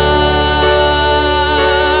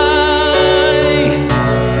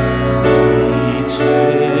 Mi cercherai,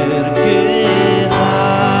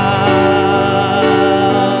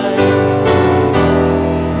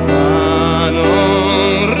 ma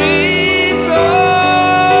non ritorna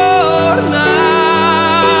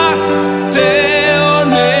te o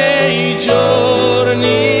nei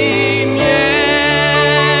giorni miei.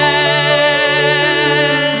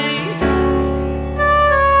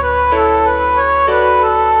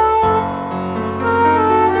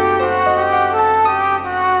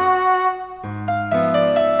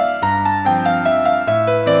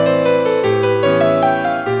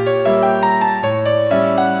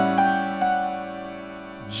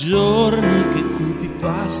 Giorni che cupi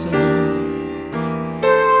passano,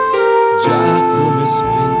 già come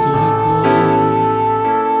spento il cuore.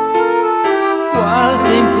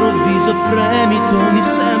 Qualche improvviso fremito mi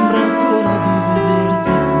sembra ancora di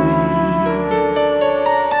vederti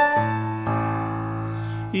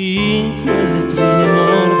qui. In quelle trine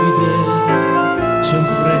morbide c'è un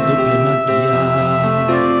freddo che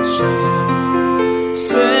m'agghiaccia,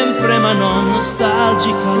 sempre ma non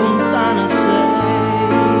nostalgica lontana sei.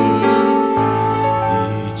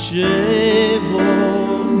 Dicevo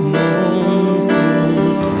non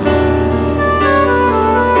potrai,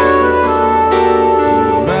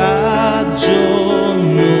 coraggio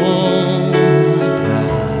non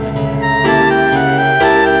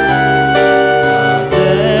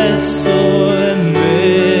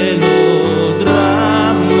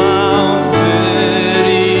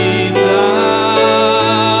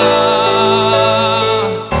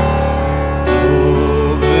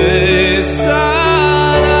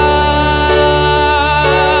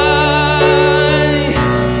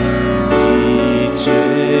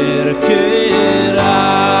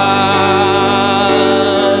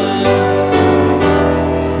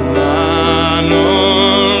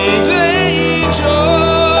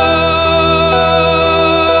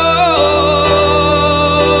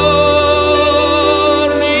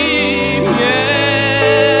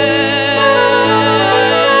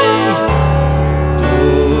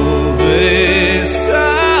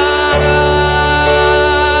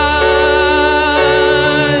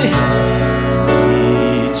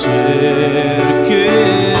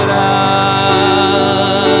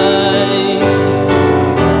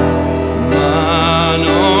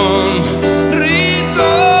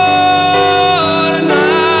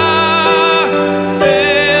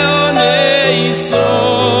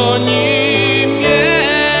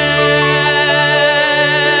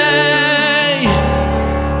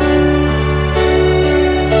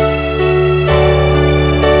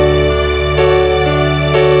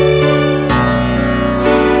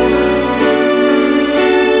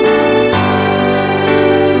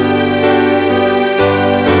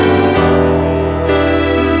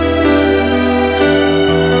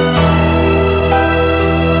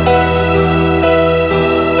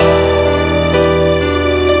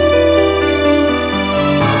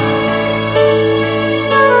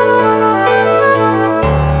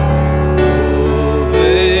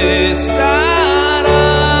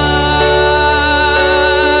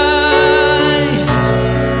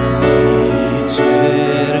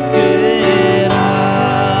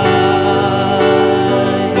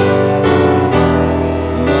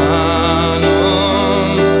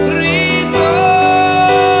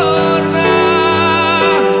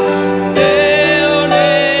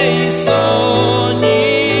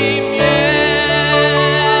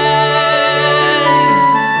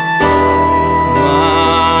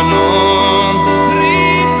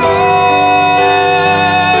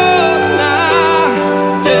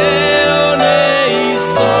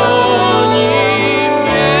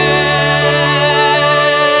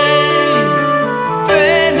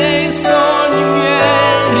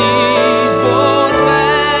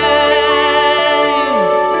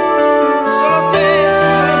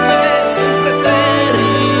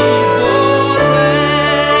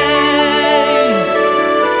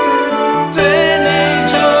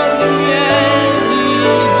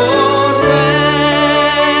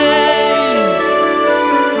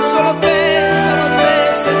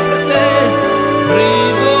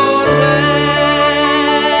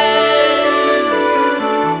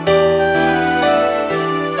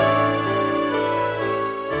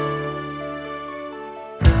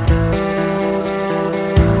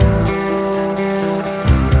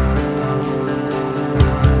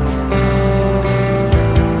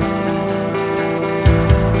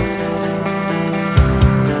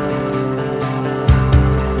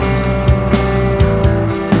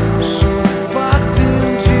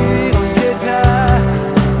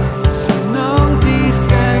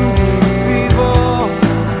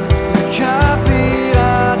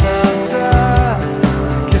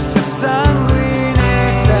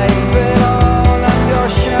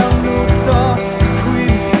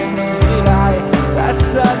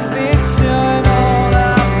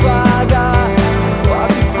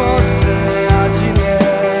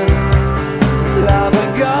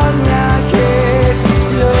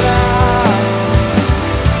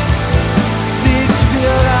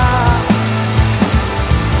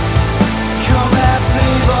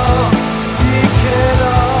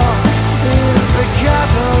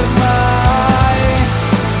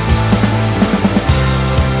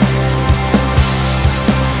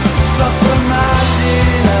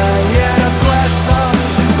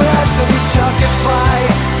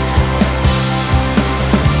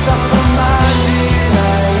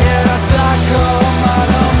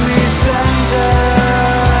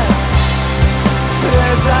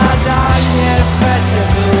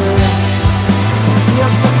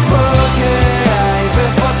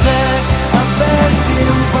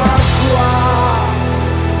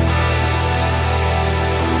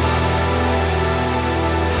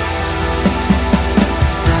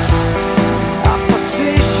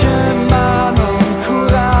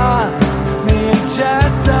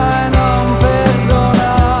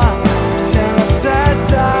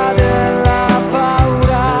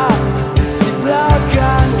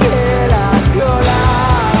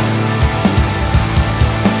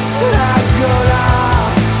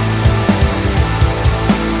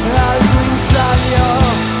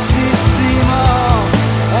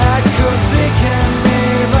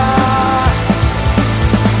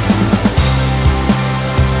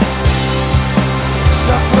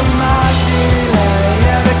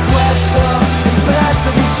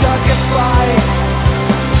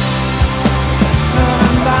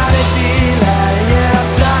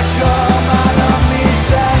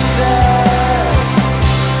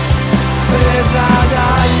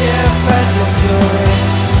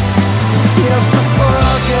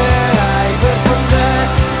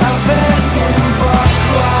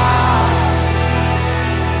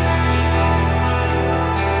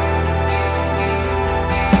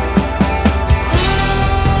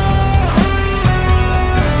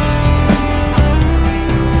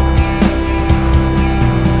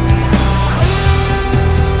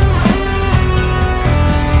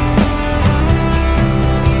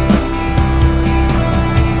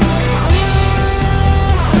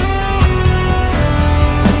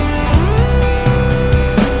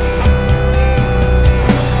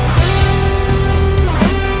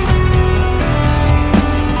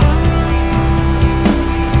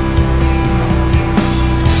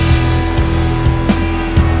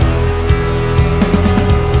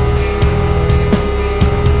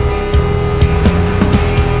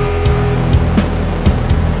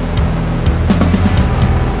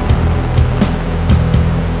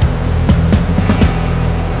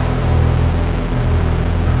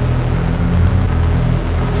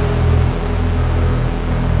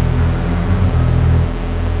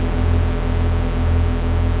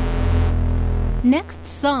Next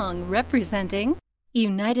song representing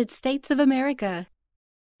United States of America.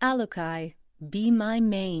 Alokai, Be My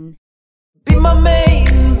Main. Be my main,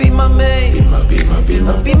 be my main, be my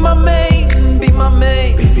main, be my main, be my main, be my main,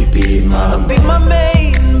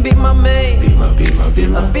 be my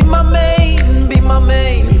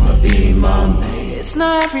main, be my main. It's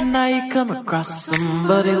not every night you come across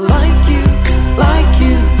somebody like you. I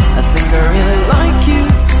think I really like you.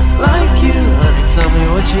 Honey, tell me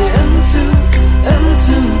what you're into.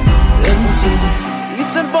 You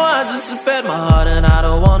said, boy, I just fed my heart and I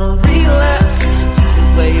don't wanna relapse. Just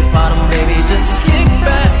play your bottom, baby, just kick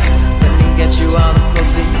back. Let me get you all the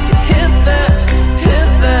closer you can hit that.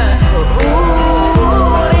 Ooh,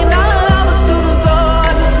 honey, now that I'm a student, though,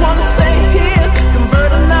 I just wanna stay here.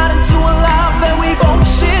 Convert a night into a life that we both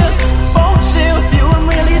share. If you were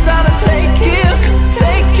really down to take care.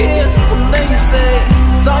 And then you say,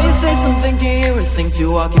 saw you say something, get everything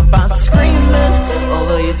to occupy screaming.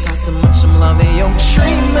 Although you talk too much, I'm loving your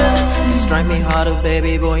treatment. So strike me harder,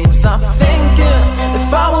 baby boy, and stop thinking.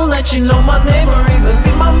 If I will let you know my name or even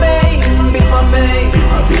be my main, be my main, be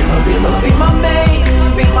my main, be my main,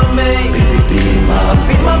 be my main, be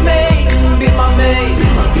my main,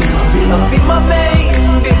 be my main,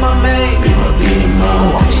 be my main.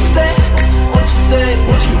 Won't you stay? Won't you stay?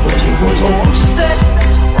 Won't you stay?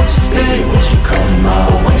 Won't you stay? Won't you come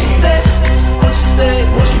out? Won't you stay? Won't you stay?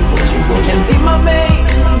 And be my main,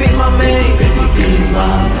 be my main, be my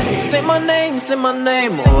main. Say my name,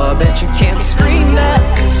 oh I bet you can't scream that.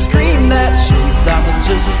 Should we stop and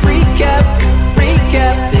just recap?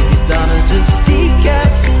 Take it down and just decap.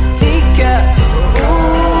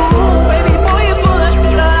 Ooh, baby boy, you pull that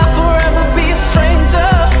I'll forever be a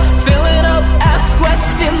stranger. Fill it up, ask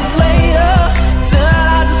questions later. Tonight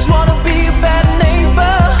I just wanna be a bad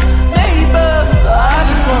neighbor. I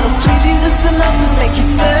just wanna please you just enough to make you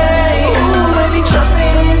say, ooh, baby, trust me,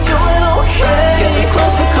 you're doing okay. Get me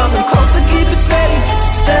closer, coming closer, keep it steady,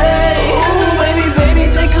 just stay. Ooh, baby,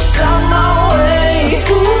 take a shot my way.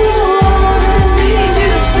 Ooh, need you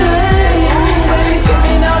to say, ooh, baby, put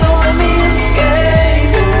me down, don't let me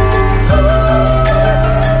escape. Ooh,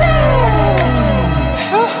 just stay.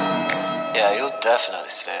 Yeah, you'll definitely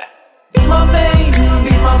stay. Be my main,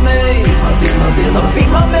 be my main, be my main, be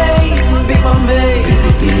my main, be my main,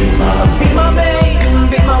 be my main,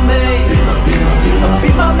 be my main, be my main.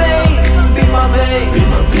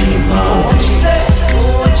 Won't you stay?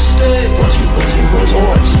 Won't you stay? Won't you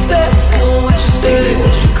stay? Won't you stay?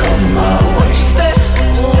 Won't you come out? Won't you stay?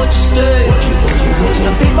 Won't you stay?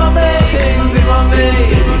 Be my main, be my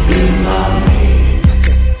main, be my main.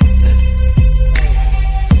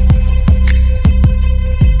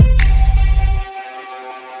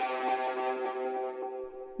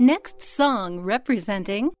 Next song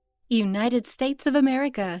representing United States of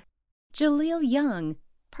America. Jaleel Young,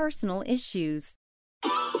 Personal Issues.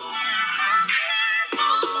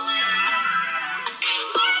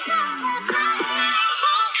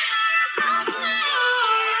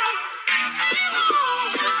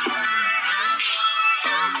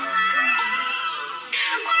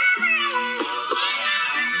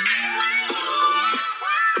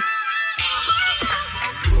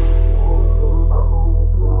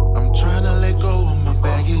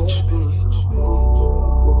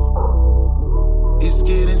 It's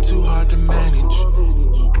getting too hard to manage.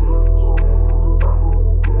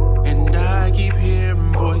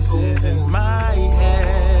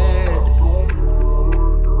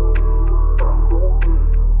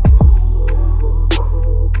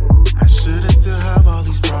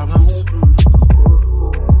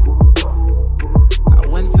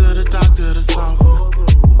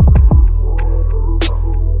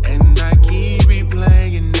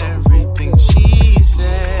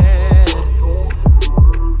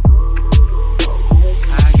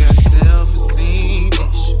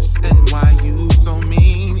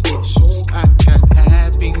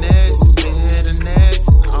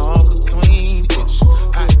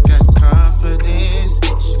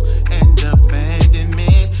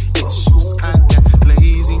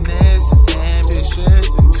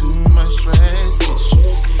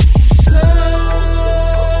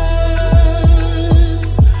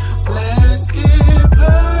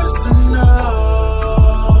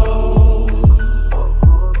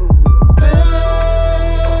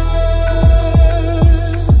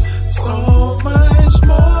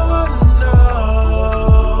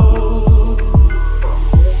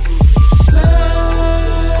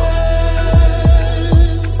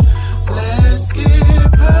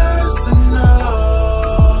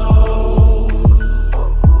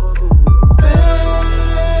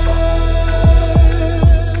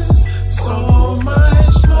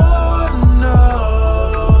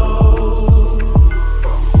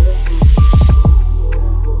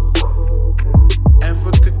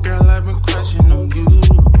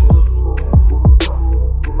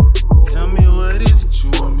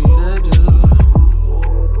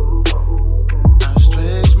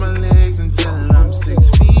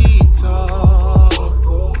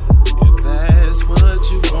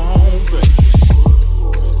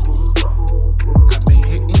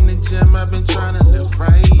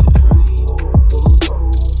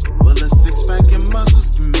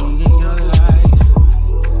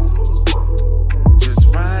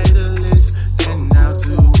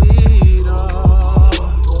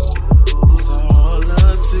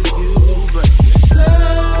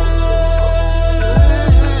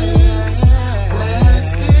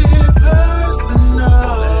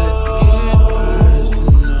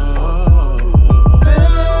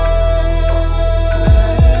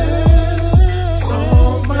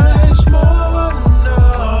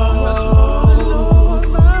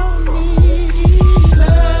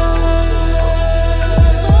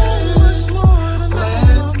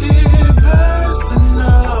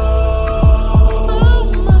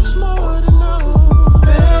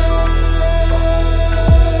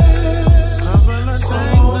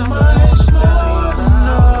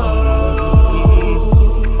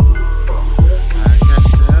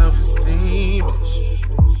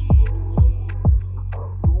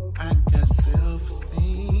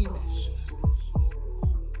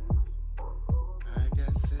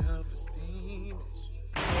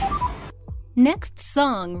 Next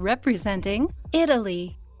song representing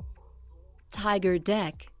Italy. Tiger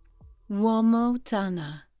Deck, Uomo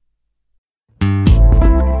Tana.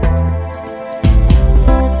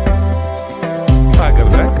 Tiger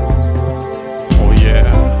Deck? Oh yeah.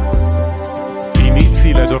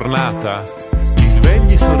 Inizi la giornata, ti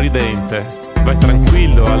svegli sorridente, vai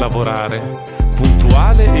tranquillo a lavorare,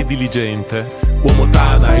 puntuale e diligente. Uomo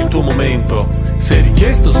Tana è il tuo momento, sei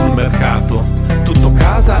richiesto sul mercato, tutto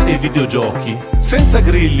casa e videogiochi, senza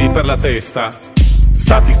grilli per la testa.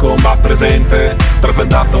 Statico ma presente,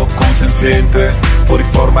 trasandato consenziente, fuori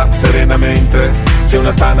forma serenamente, sei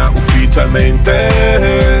una Tana ufficialmente.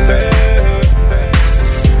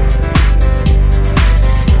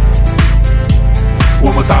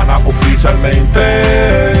 Uomo Tana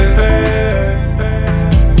ufficialmente.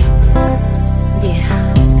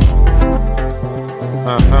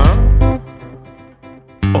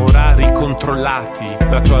 Orari controllati,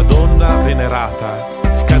 la tua donna venerata,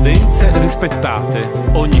 scadenze rispettate,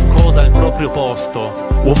 ogni cosa al proprio posto.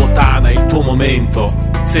 Uomo Tana è il tuo momento,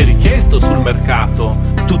 sei richiesto sul mercato,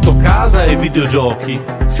 tutto casa e videogiochi,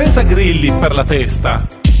 senza grilli per la testa.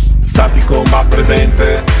 Statico ma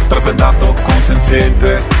presente, trasandato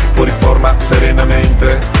consenziente, fuori forma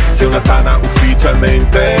serenamente, sei una Tana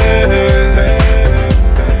ufficialmente.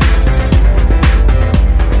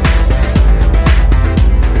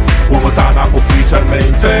 Uomo Tana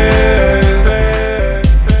ufficialmente.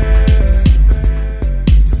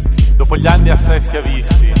 Dopo gli anni assai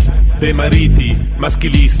schiavisti, dei mariti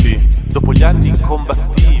maschilisti, dopo gli anni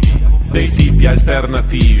combattivi, dei tipi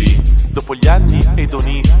alternativi, dopo gli anni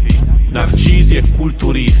edonisti, narcisi e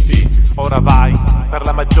culturisti, ora vai per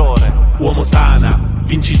la maggiore, Uomo Tana,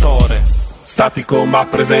 vincitore. Statico ma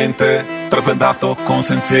presente, trasandato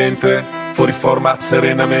consenziente, fuori forma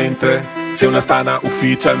serenamente, sei una Tana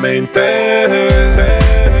ufficialmente.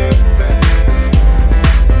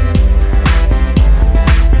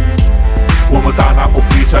 Uomo Tana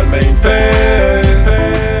ufficialmente.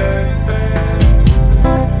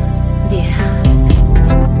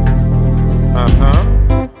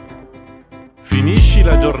 Finisci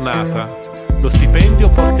la giornata, lo stipendio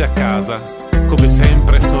porti a casa, come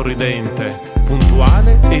sempre sorridente,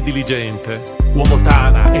 puntuale e diligente. Uomo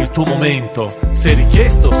Tana è il tuo momento, sei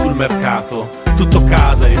richiesto sul mercato, tutto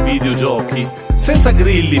casa e videogiochi, senza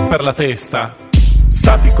grilli per la testa.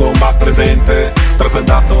 Statico ma presente,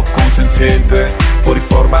 trasandato consenziente, fuori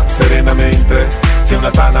forma serenamente, sei una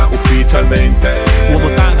Tana ufficialmente.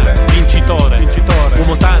 Uomo Tana, vincitore, vincitore.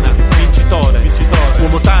 Uomo Tana, vincitore, vincitore.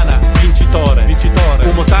 Uomo Tana, vincitore, vincitore.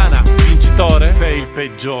 Uomo Tana, vincitore, sei il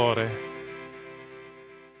peggiore.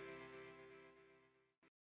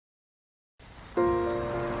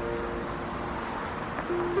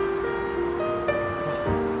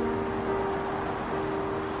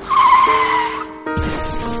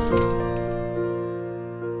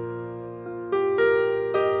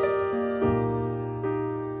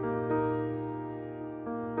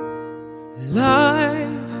 Life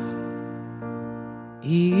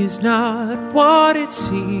is not what it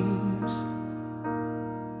seems,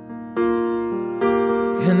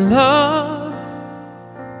 and love,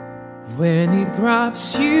 when it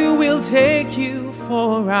grabs you, will take you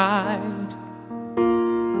for a ride,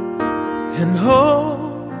 and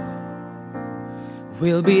hope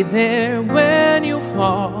will be there when you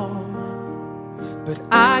fall, but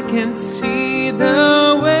I can't see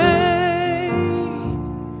the way.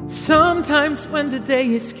 Sometimes when the day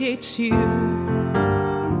escapes you,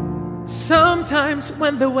 sometimes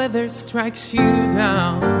when the weather strikes you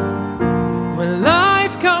down, when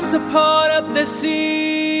life comes apart at the seams,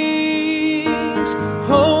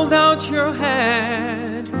 hold out your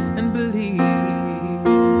hand and believe.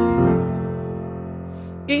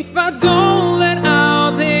 If I don't let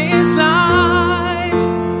out this light,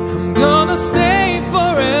 I'm gonna stay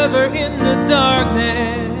forever in the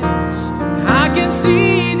darkness. I can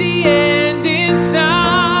see the end in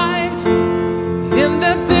sight. In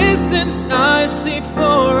the distance I see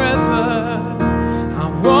forever. I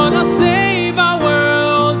wanna save our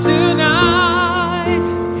world tonight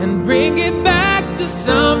and bring it back to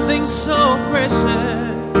something so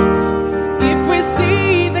precious. If we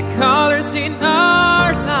see the colors in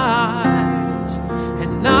our lives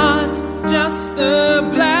and not just the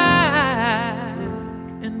black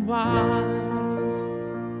and white.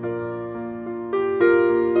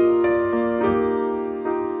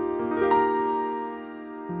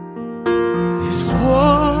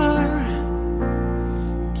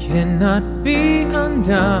 Cannot be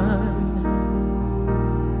undone,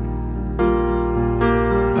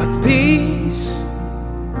 but peace,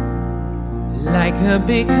 like like a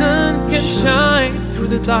beacon can shine through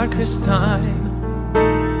the darkest time,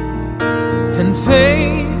 and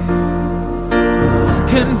faith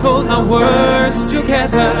can pull our words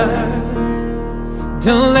together.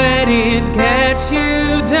 Don't let it get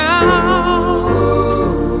you down,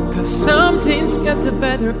 'cause some things get the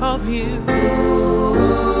better of you.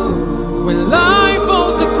 When life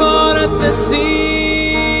falls apart at the seams,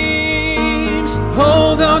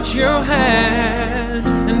 hold out your hand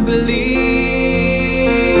and believe.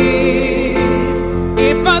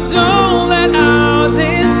 If I don't let out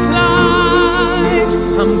this light,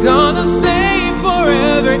 I'm gonna stay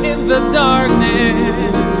forever in the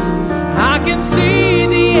darkness. I can see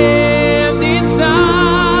the end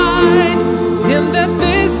inside. In the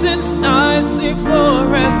distance I see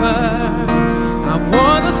forever. I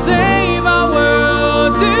wanna save our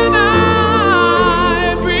world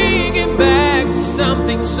tonight, bring it back to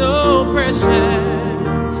something so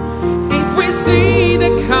precious. If we see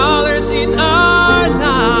the colors in our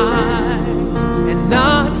lives and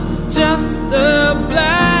not just the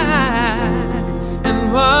black and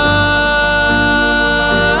white,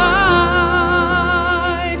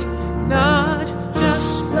 not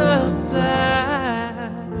just the black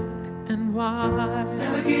and white.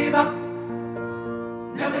 Never give up.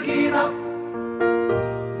 Never give up.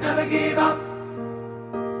 Never give up.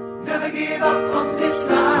 Never give up on this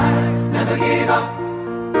life. Never give up.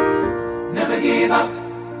 Never give up.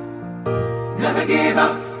 Never give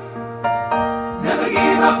up. Never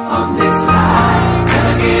give up on this life.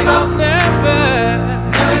 Never give up. Never.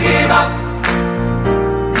 Never give up.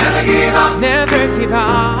 Never give up. Never give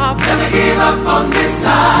up. Never give up on this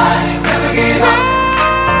life. Never give up.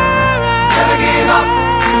 Never give up.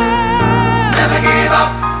 Never give up.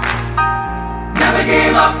 Never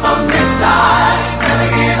give up on this life. Never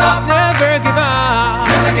give up. Never give up.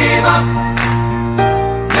 Never give up.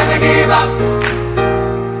 Never give up.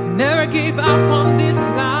 Never give up on this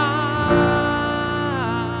life.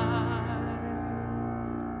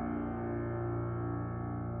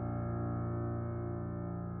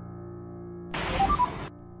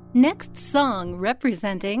 Next song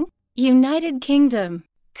representing United Kingdom,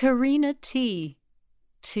 Karina T.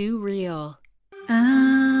 Too Real.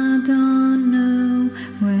 I don't know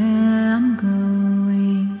where I'm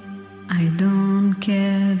going. I don't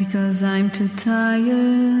care because I'm too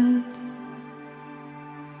tired.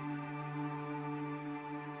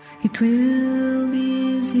 It will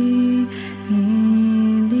be easy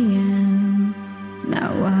in the end.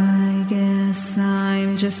 Now I guess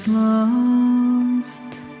I'm just lost.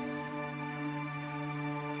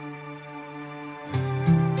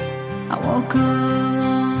 I walk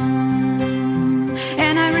alone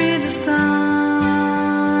and I read the stars,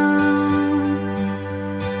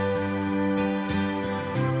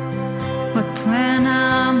 but when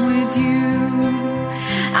I'm with you,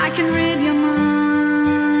 I can read your mind.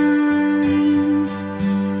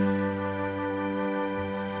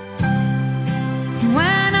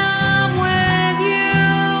 When I'm with you,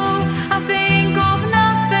 I think of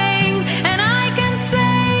nothing, and I can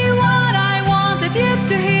say what I wanted you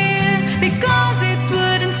to hear, because it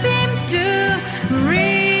wouldn't seem to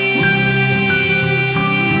real.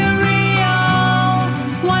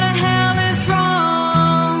 What the hell is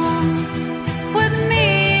wrong with me?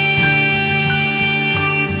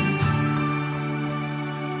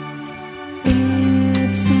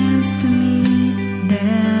 It seems to me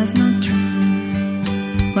there's no truth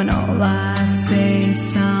when all I say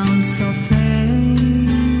sounds so fake.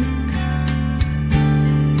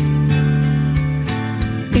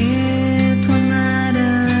 It won't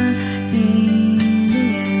matter in the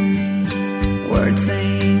end. Words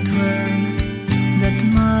ain't worth that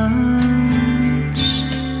much.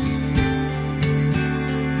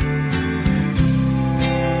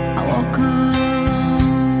 I walk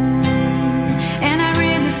alone and I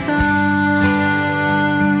read the stars,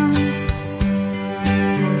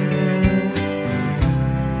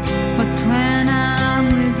 but when I'm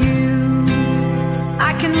with you,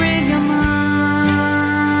 I can read your mind.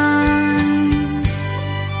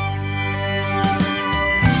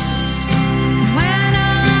 When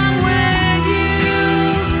I'm with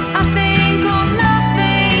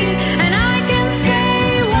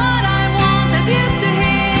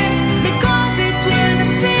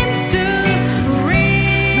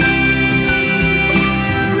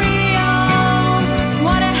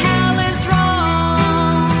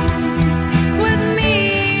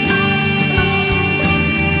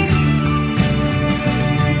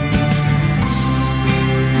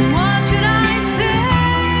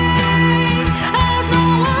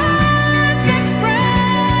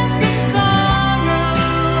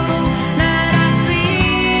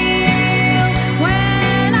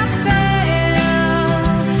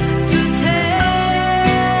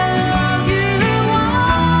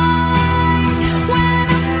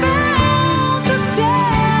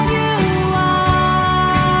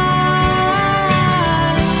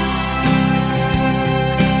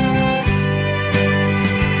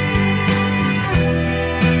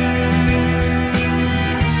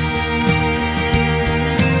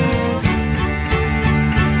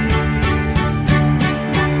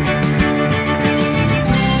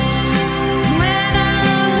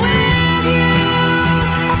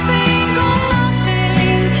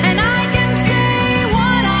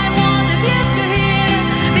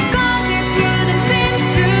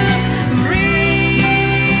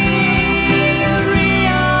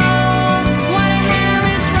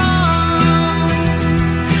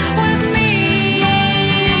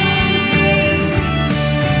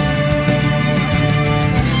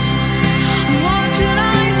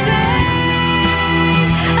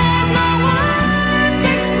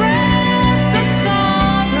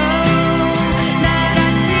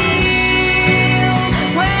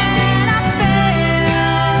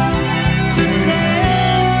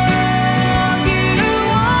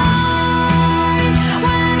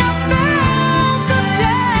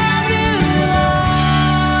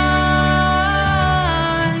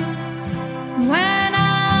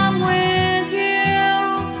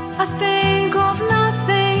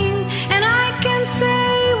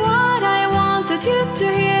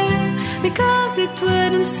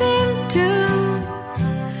seem too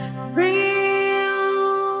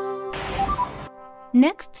real.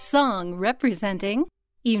 Next song representing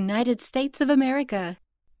United States of America.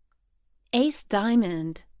 Ace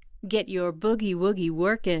Diamond, Get Your Boogie Woogie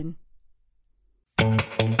Workin'.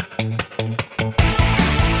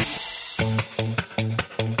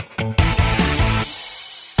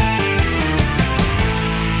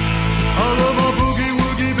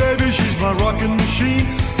 My rockin' machine,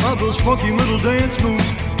 all those funky little dance moves,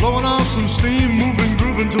 blowing off some steam, moving,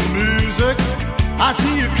 grooving to the music. I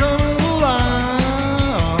see you coming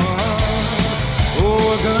alive.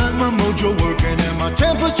 Oh, I got my mojo working and my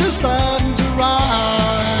temperature's starting to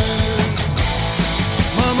rise.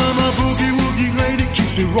 My boogie woogie lady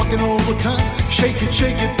keeps me rocking all the time. Shake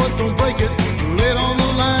it, but don't break it. Lay it on the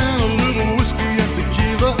line, a little whiskey and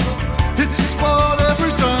tequila. It's a spot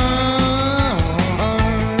every time.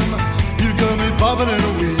 Bobbing and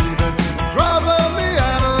weaving, driving me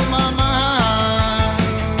out of my mind.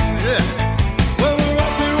 Yeah. When we're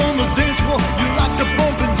out there on the dance floor, you like to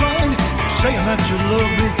bump and grind, saying that you love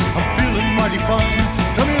me. I'm feeling mighty fine.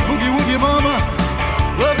 Come here, boogie woogie mama,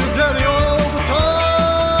 love you daddy all the time.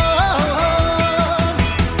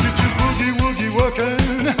 Get your boogie woogie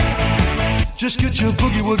working. Just get your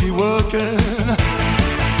boogie woogie working.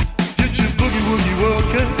 Get your boogie woogie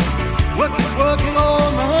working. Working all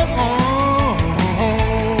night long.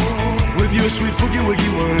 With your sweet boogie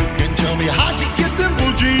woogie work and tell me how'd you get them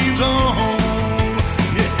blue jeans on?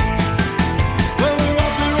 Yeah. When we're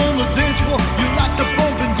out there on the dance floor, you like to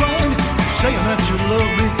bump and grind, saying that you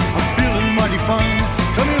love me. I'm feeling mighty fine.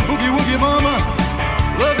 Come here, boogie woogie mama,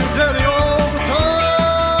 love you daddy all the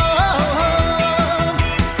time.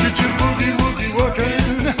 Get your boogie woogie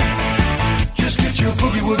working. Just get your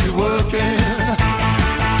boogie woogie working.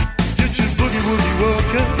 Get your boogie woogie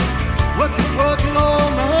working. Working all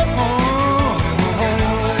night long.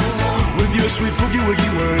 With your sweet boogie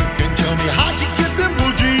woogie work and tell me how'd you get them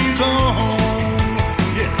blue jeans on?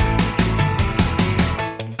 Yeah.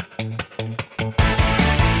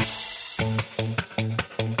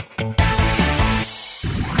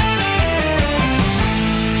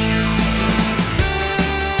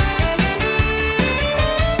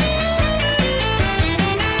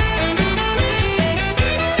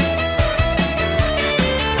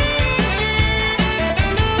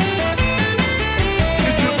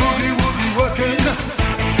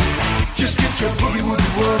 Get your boogie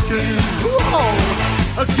woogie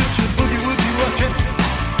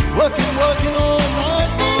working, working all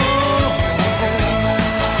night long.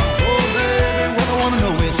 Oh baby, what I wanna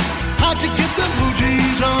know is how'd you get the blue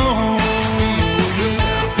jeans on?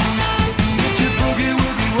 Get your boogie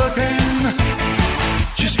woogie working,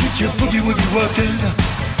 just get your boogie woogie working.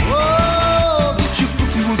 Oh, get your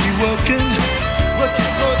boogie woogie working,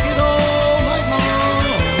 working all night long.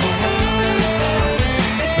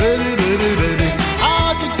 Baby,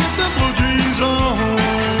 how'd you get the blue jeans on?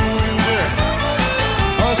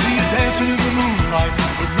 Dancing in the moonlight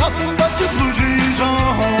with nothing but your blue jeans on. Oh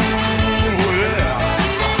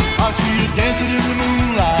yeah, I see you dancing in the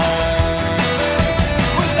moonlight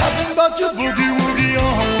with nothing but your boogie woogie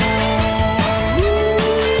on. Ooh,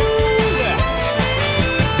 yeah.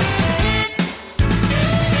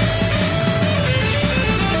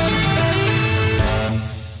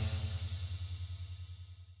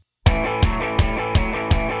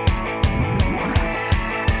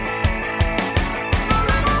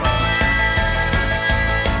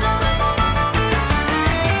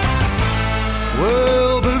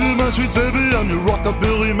 Sweet baby, I'm your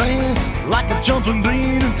rockabilly man, like a jumping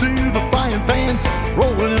bean into the frying pan,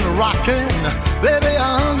 rolling and rocking, baby,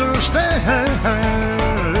 I understand.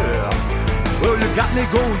 Well, you got me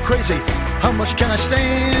going crazy, how much can I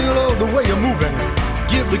stand? Love the way you're moving,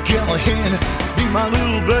 give the gal a hand, be my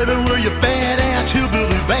little baby, we're your badass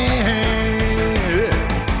hillbilly band.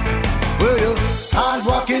 Well, you're hard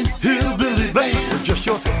rocking hillbilly band, we're just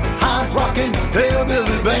your hard rocking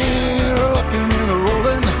hillbilly band, rocking and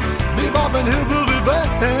rolling. Bobbing hillbilly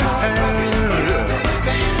band.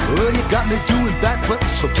 Well, you got me doing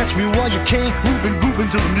backflips, so catch me while you can. Moving, grooving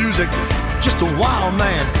to the music, just a wild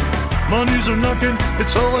man. My knees are knocking,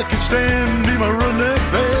 it's all I can stand. Be my redneck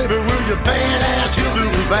baby, we're your badass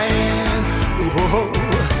hillbilly band. Ooh,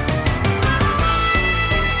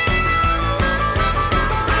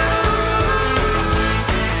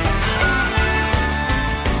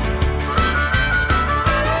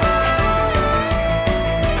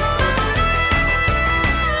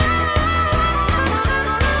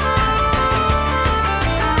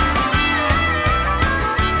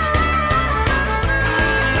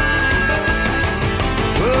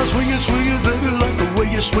 swing it, baby, like the way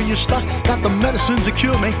you swing your stuff, got the medicine to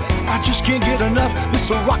cure me. I just can't get enough. This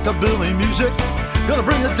a rockabilly music, gonna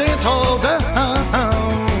bring the dance hall down.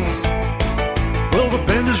 Well, the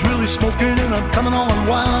band is really smoking and I'm coming on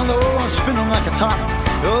wild. Oh, I'm spinning like a top,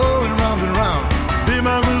 oh, and round. Be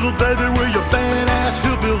my little baby, we're your badass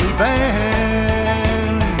hillbilly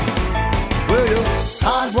band. We're your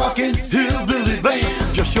hard rockin' hillbilly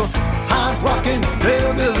band. Just your hard rockin'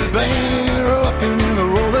 hillbilly band. Rockin' and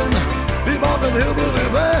rollin', beboppin' hillbilly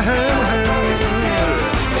band.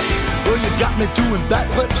 Well, you got me doing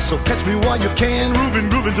backflips, so catch me while you can. Grooving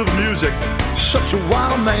to the music, such a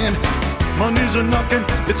wild man. My knees are knocking,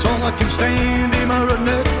 it's all I can stand. Be my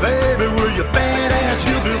redneck baby, we're your badass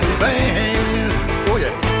hillbilly band. Oh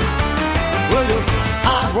yeah. Well, you're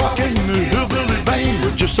hard rockin' hillbilly band.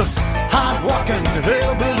 We're just a hard rockin'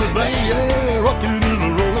 hillbilly band. Yeah, rockin'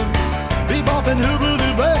 and rollin', beboppin'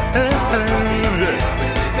 hillbilly band. Yeah.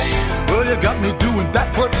 Well, you got me doing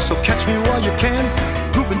backflips, so catch me while you can.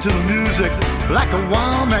 Grooving to the music like a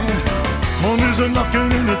wild man. My knees are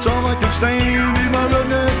knocking and it's all I can stand. Be my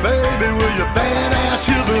redneck baby, we're your badass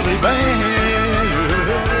hillbilly band.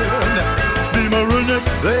 Be my redneck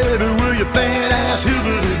baby, we're your badass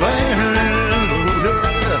hillbilly band. Oh,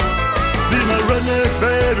 yeah. Be my redneck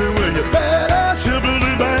baby, we're your badass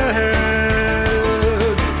hillbilly band.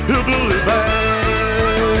 Hillbilly band.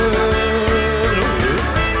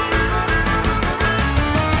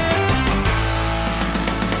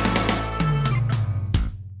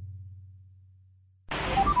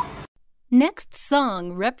 Next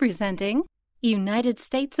song representing United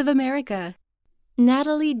States of America,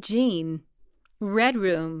 Natalie Jean, Red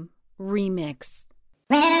Room Remix.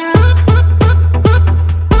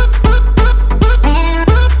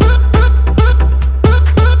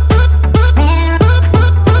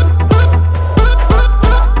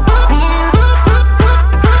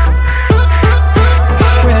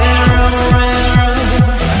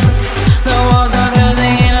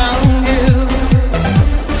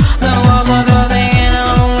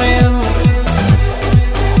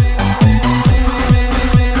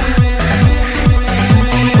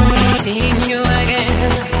 Seeing you again,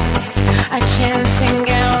 I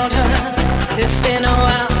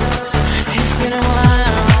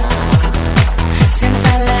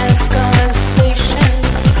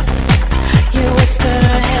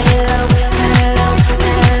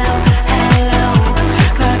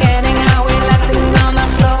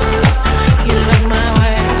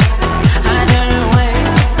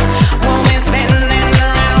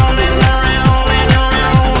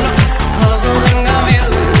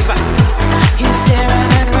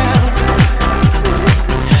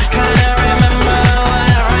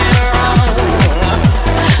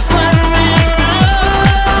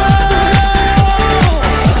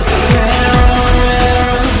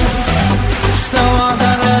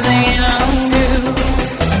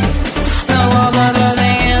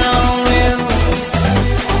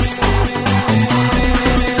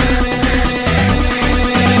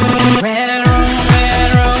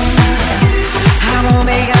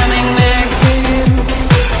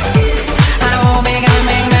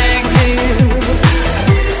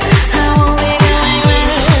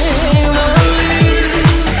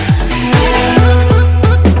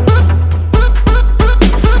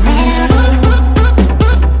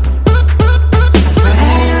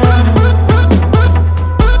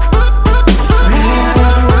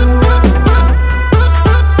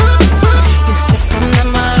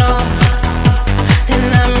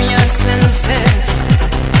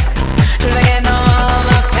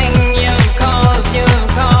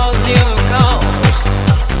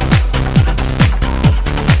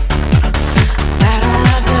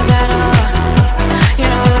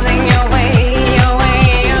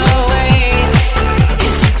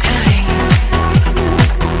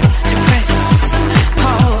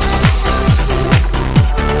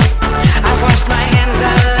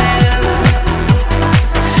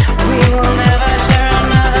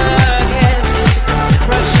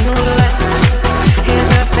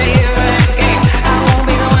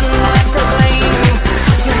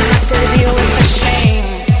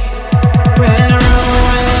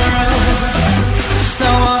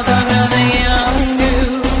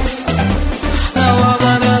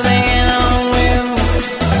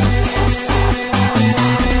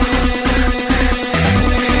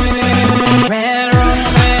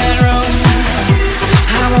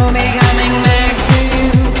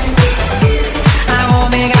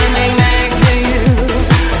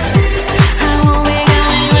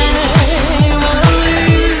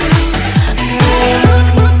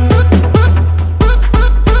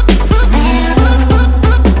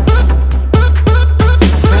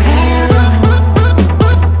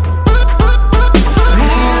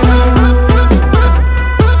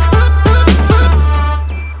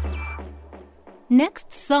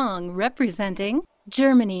Next song representing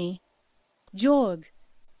Germany. Jorg,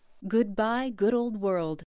 Goodbye Good Old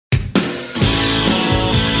World.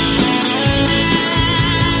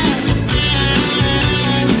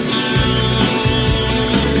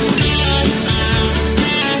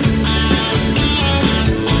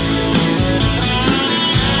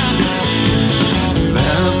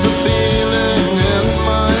 There's a feeling in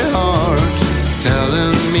my heart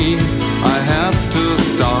telling me I have to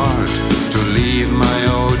start to leave my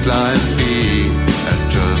old life be as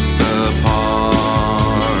just a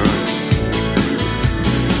part.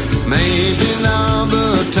 Maybe now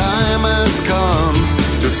the time has come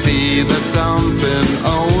to see that something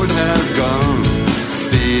old has gone,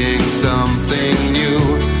 seeing something new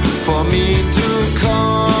for me to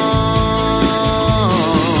come.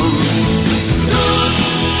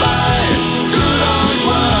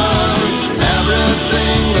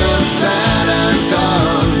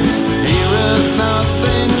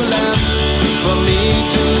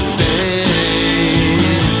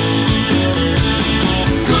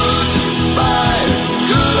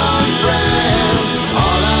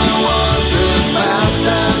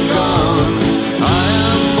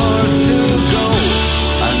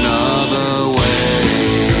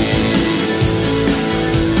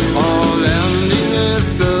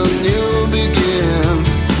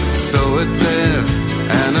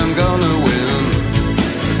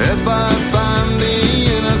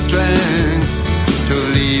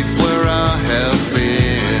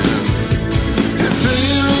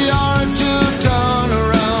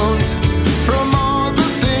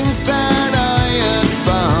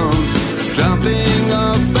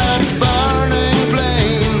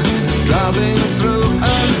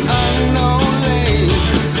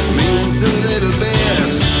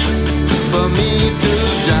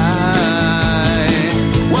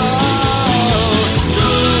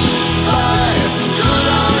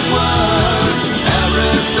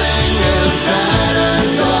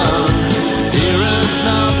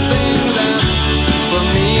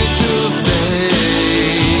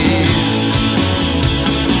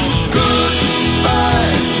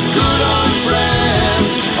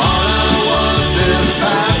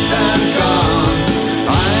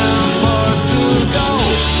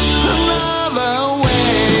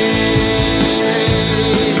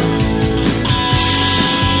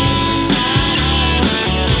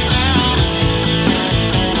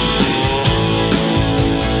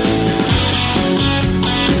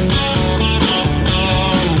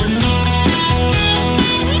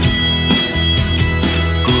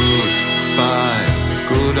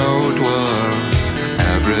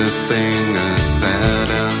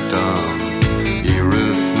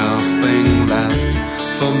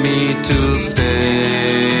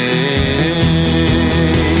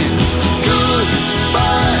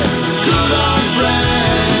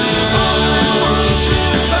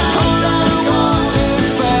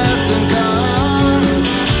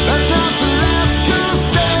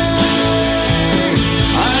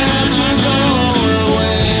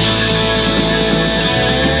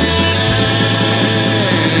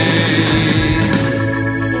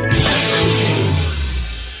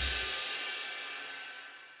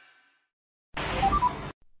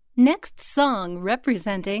 Next song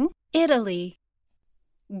representing Italy.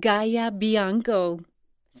 Gaia Bianco,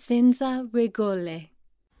 Senza Regole.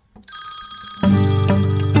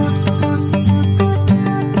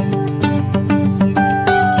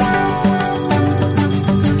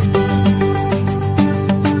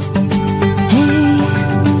 Ehi,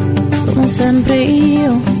 sono sempre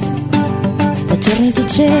io. Da giorni ti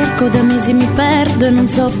cerco, da mesi mi perdo e non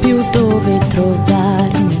so più dove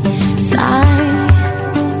trovarmi. Sai,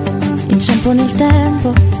 inciampo nel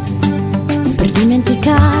tempo per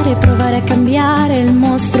dimenticare, provare a cambiare il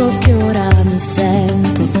mostro che ora mi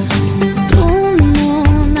sento. Tu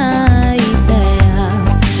non hai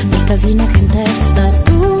idea del casino che è in testa,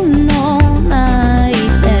 tu non hai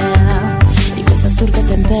idea di questa assurda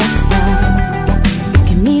tempesta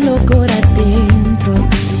che mi logora dentro,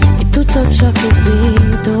 e tutto ciò che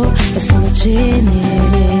vedo è solo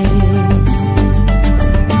cenere.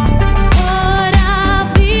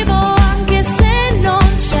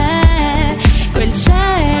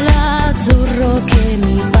 Azzurro che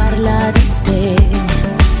mi parla di te.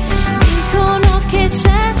 Dicono che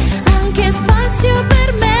c'è anche spazio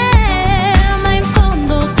per me, ma in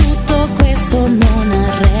fondo tutto questo non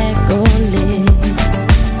ha regole.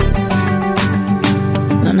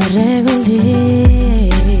 Non ha regole.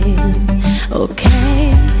 Ok,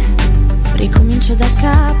 ricomincio da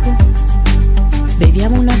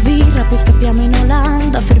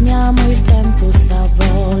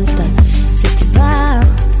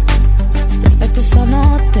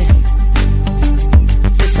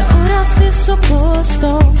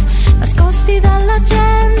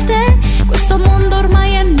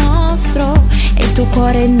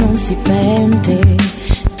e non si pente.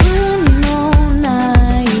 Tu non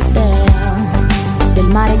hai idea del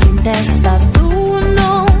mare che in testa, tu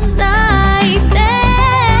non hai idea.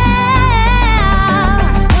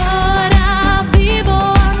 Ora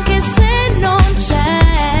vivo anche se non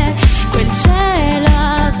c'è quel cielo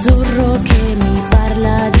azzurro che mi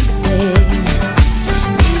parla di te.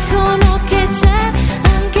 Dicono che c'è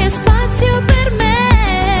anche spazio per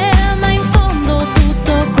me, ma in fondo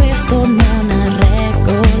tutto questo non ha regole.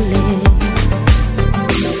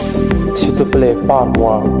 S'il te plaît,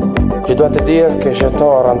 parle-moi. Je dois te dire que j'ai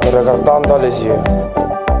tort en te regardant dans les yeux.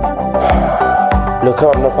 Le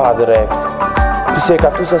cœur n'a pas de règles. Tu sais que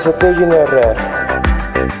tout ça c'était une erreur.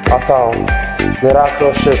 Attends, ne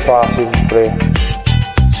raccrochez pas s'il vous plaît.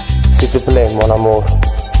 S'il te plaît, mon amour.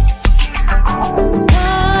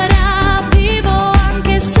 Ora vivo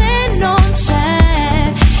anche se non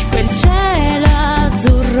c'è quel cielo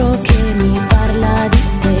azzurro che mi parla di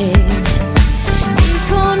te.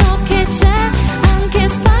 Dicono che c'è anche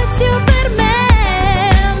spazio per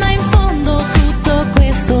me, ma in fondo tutto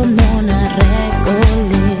questo non ha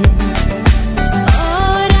regole.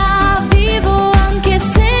 Ora vivo anche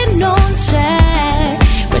se non c'è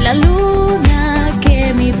quella luna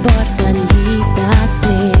che mi porta lì da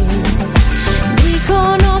te.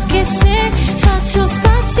 Dicono che se faccio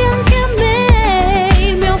spazio anche a me,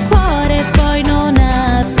 il mio cuore poi non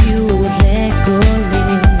ha più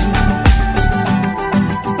regole.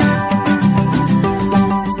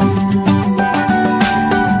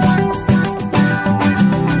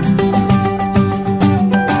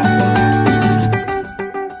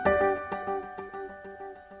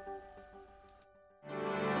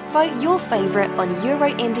 Vote your favourite on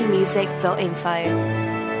euroindiemusic.info.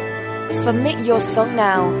 Submit your song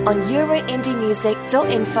now on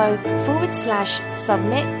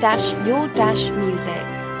euroindiemusic.info/submit-your-music.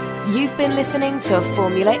 You've been listening to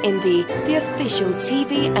Formula Indie, the official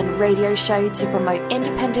TV and radio show to promote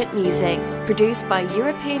independent music, produced by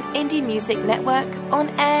European Indie Music Network, on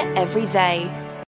air every day.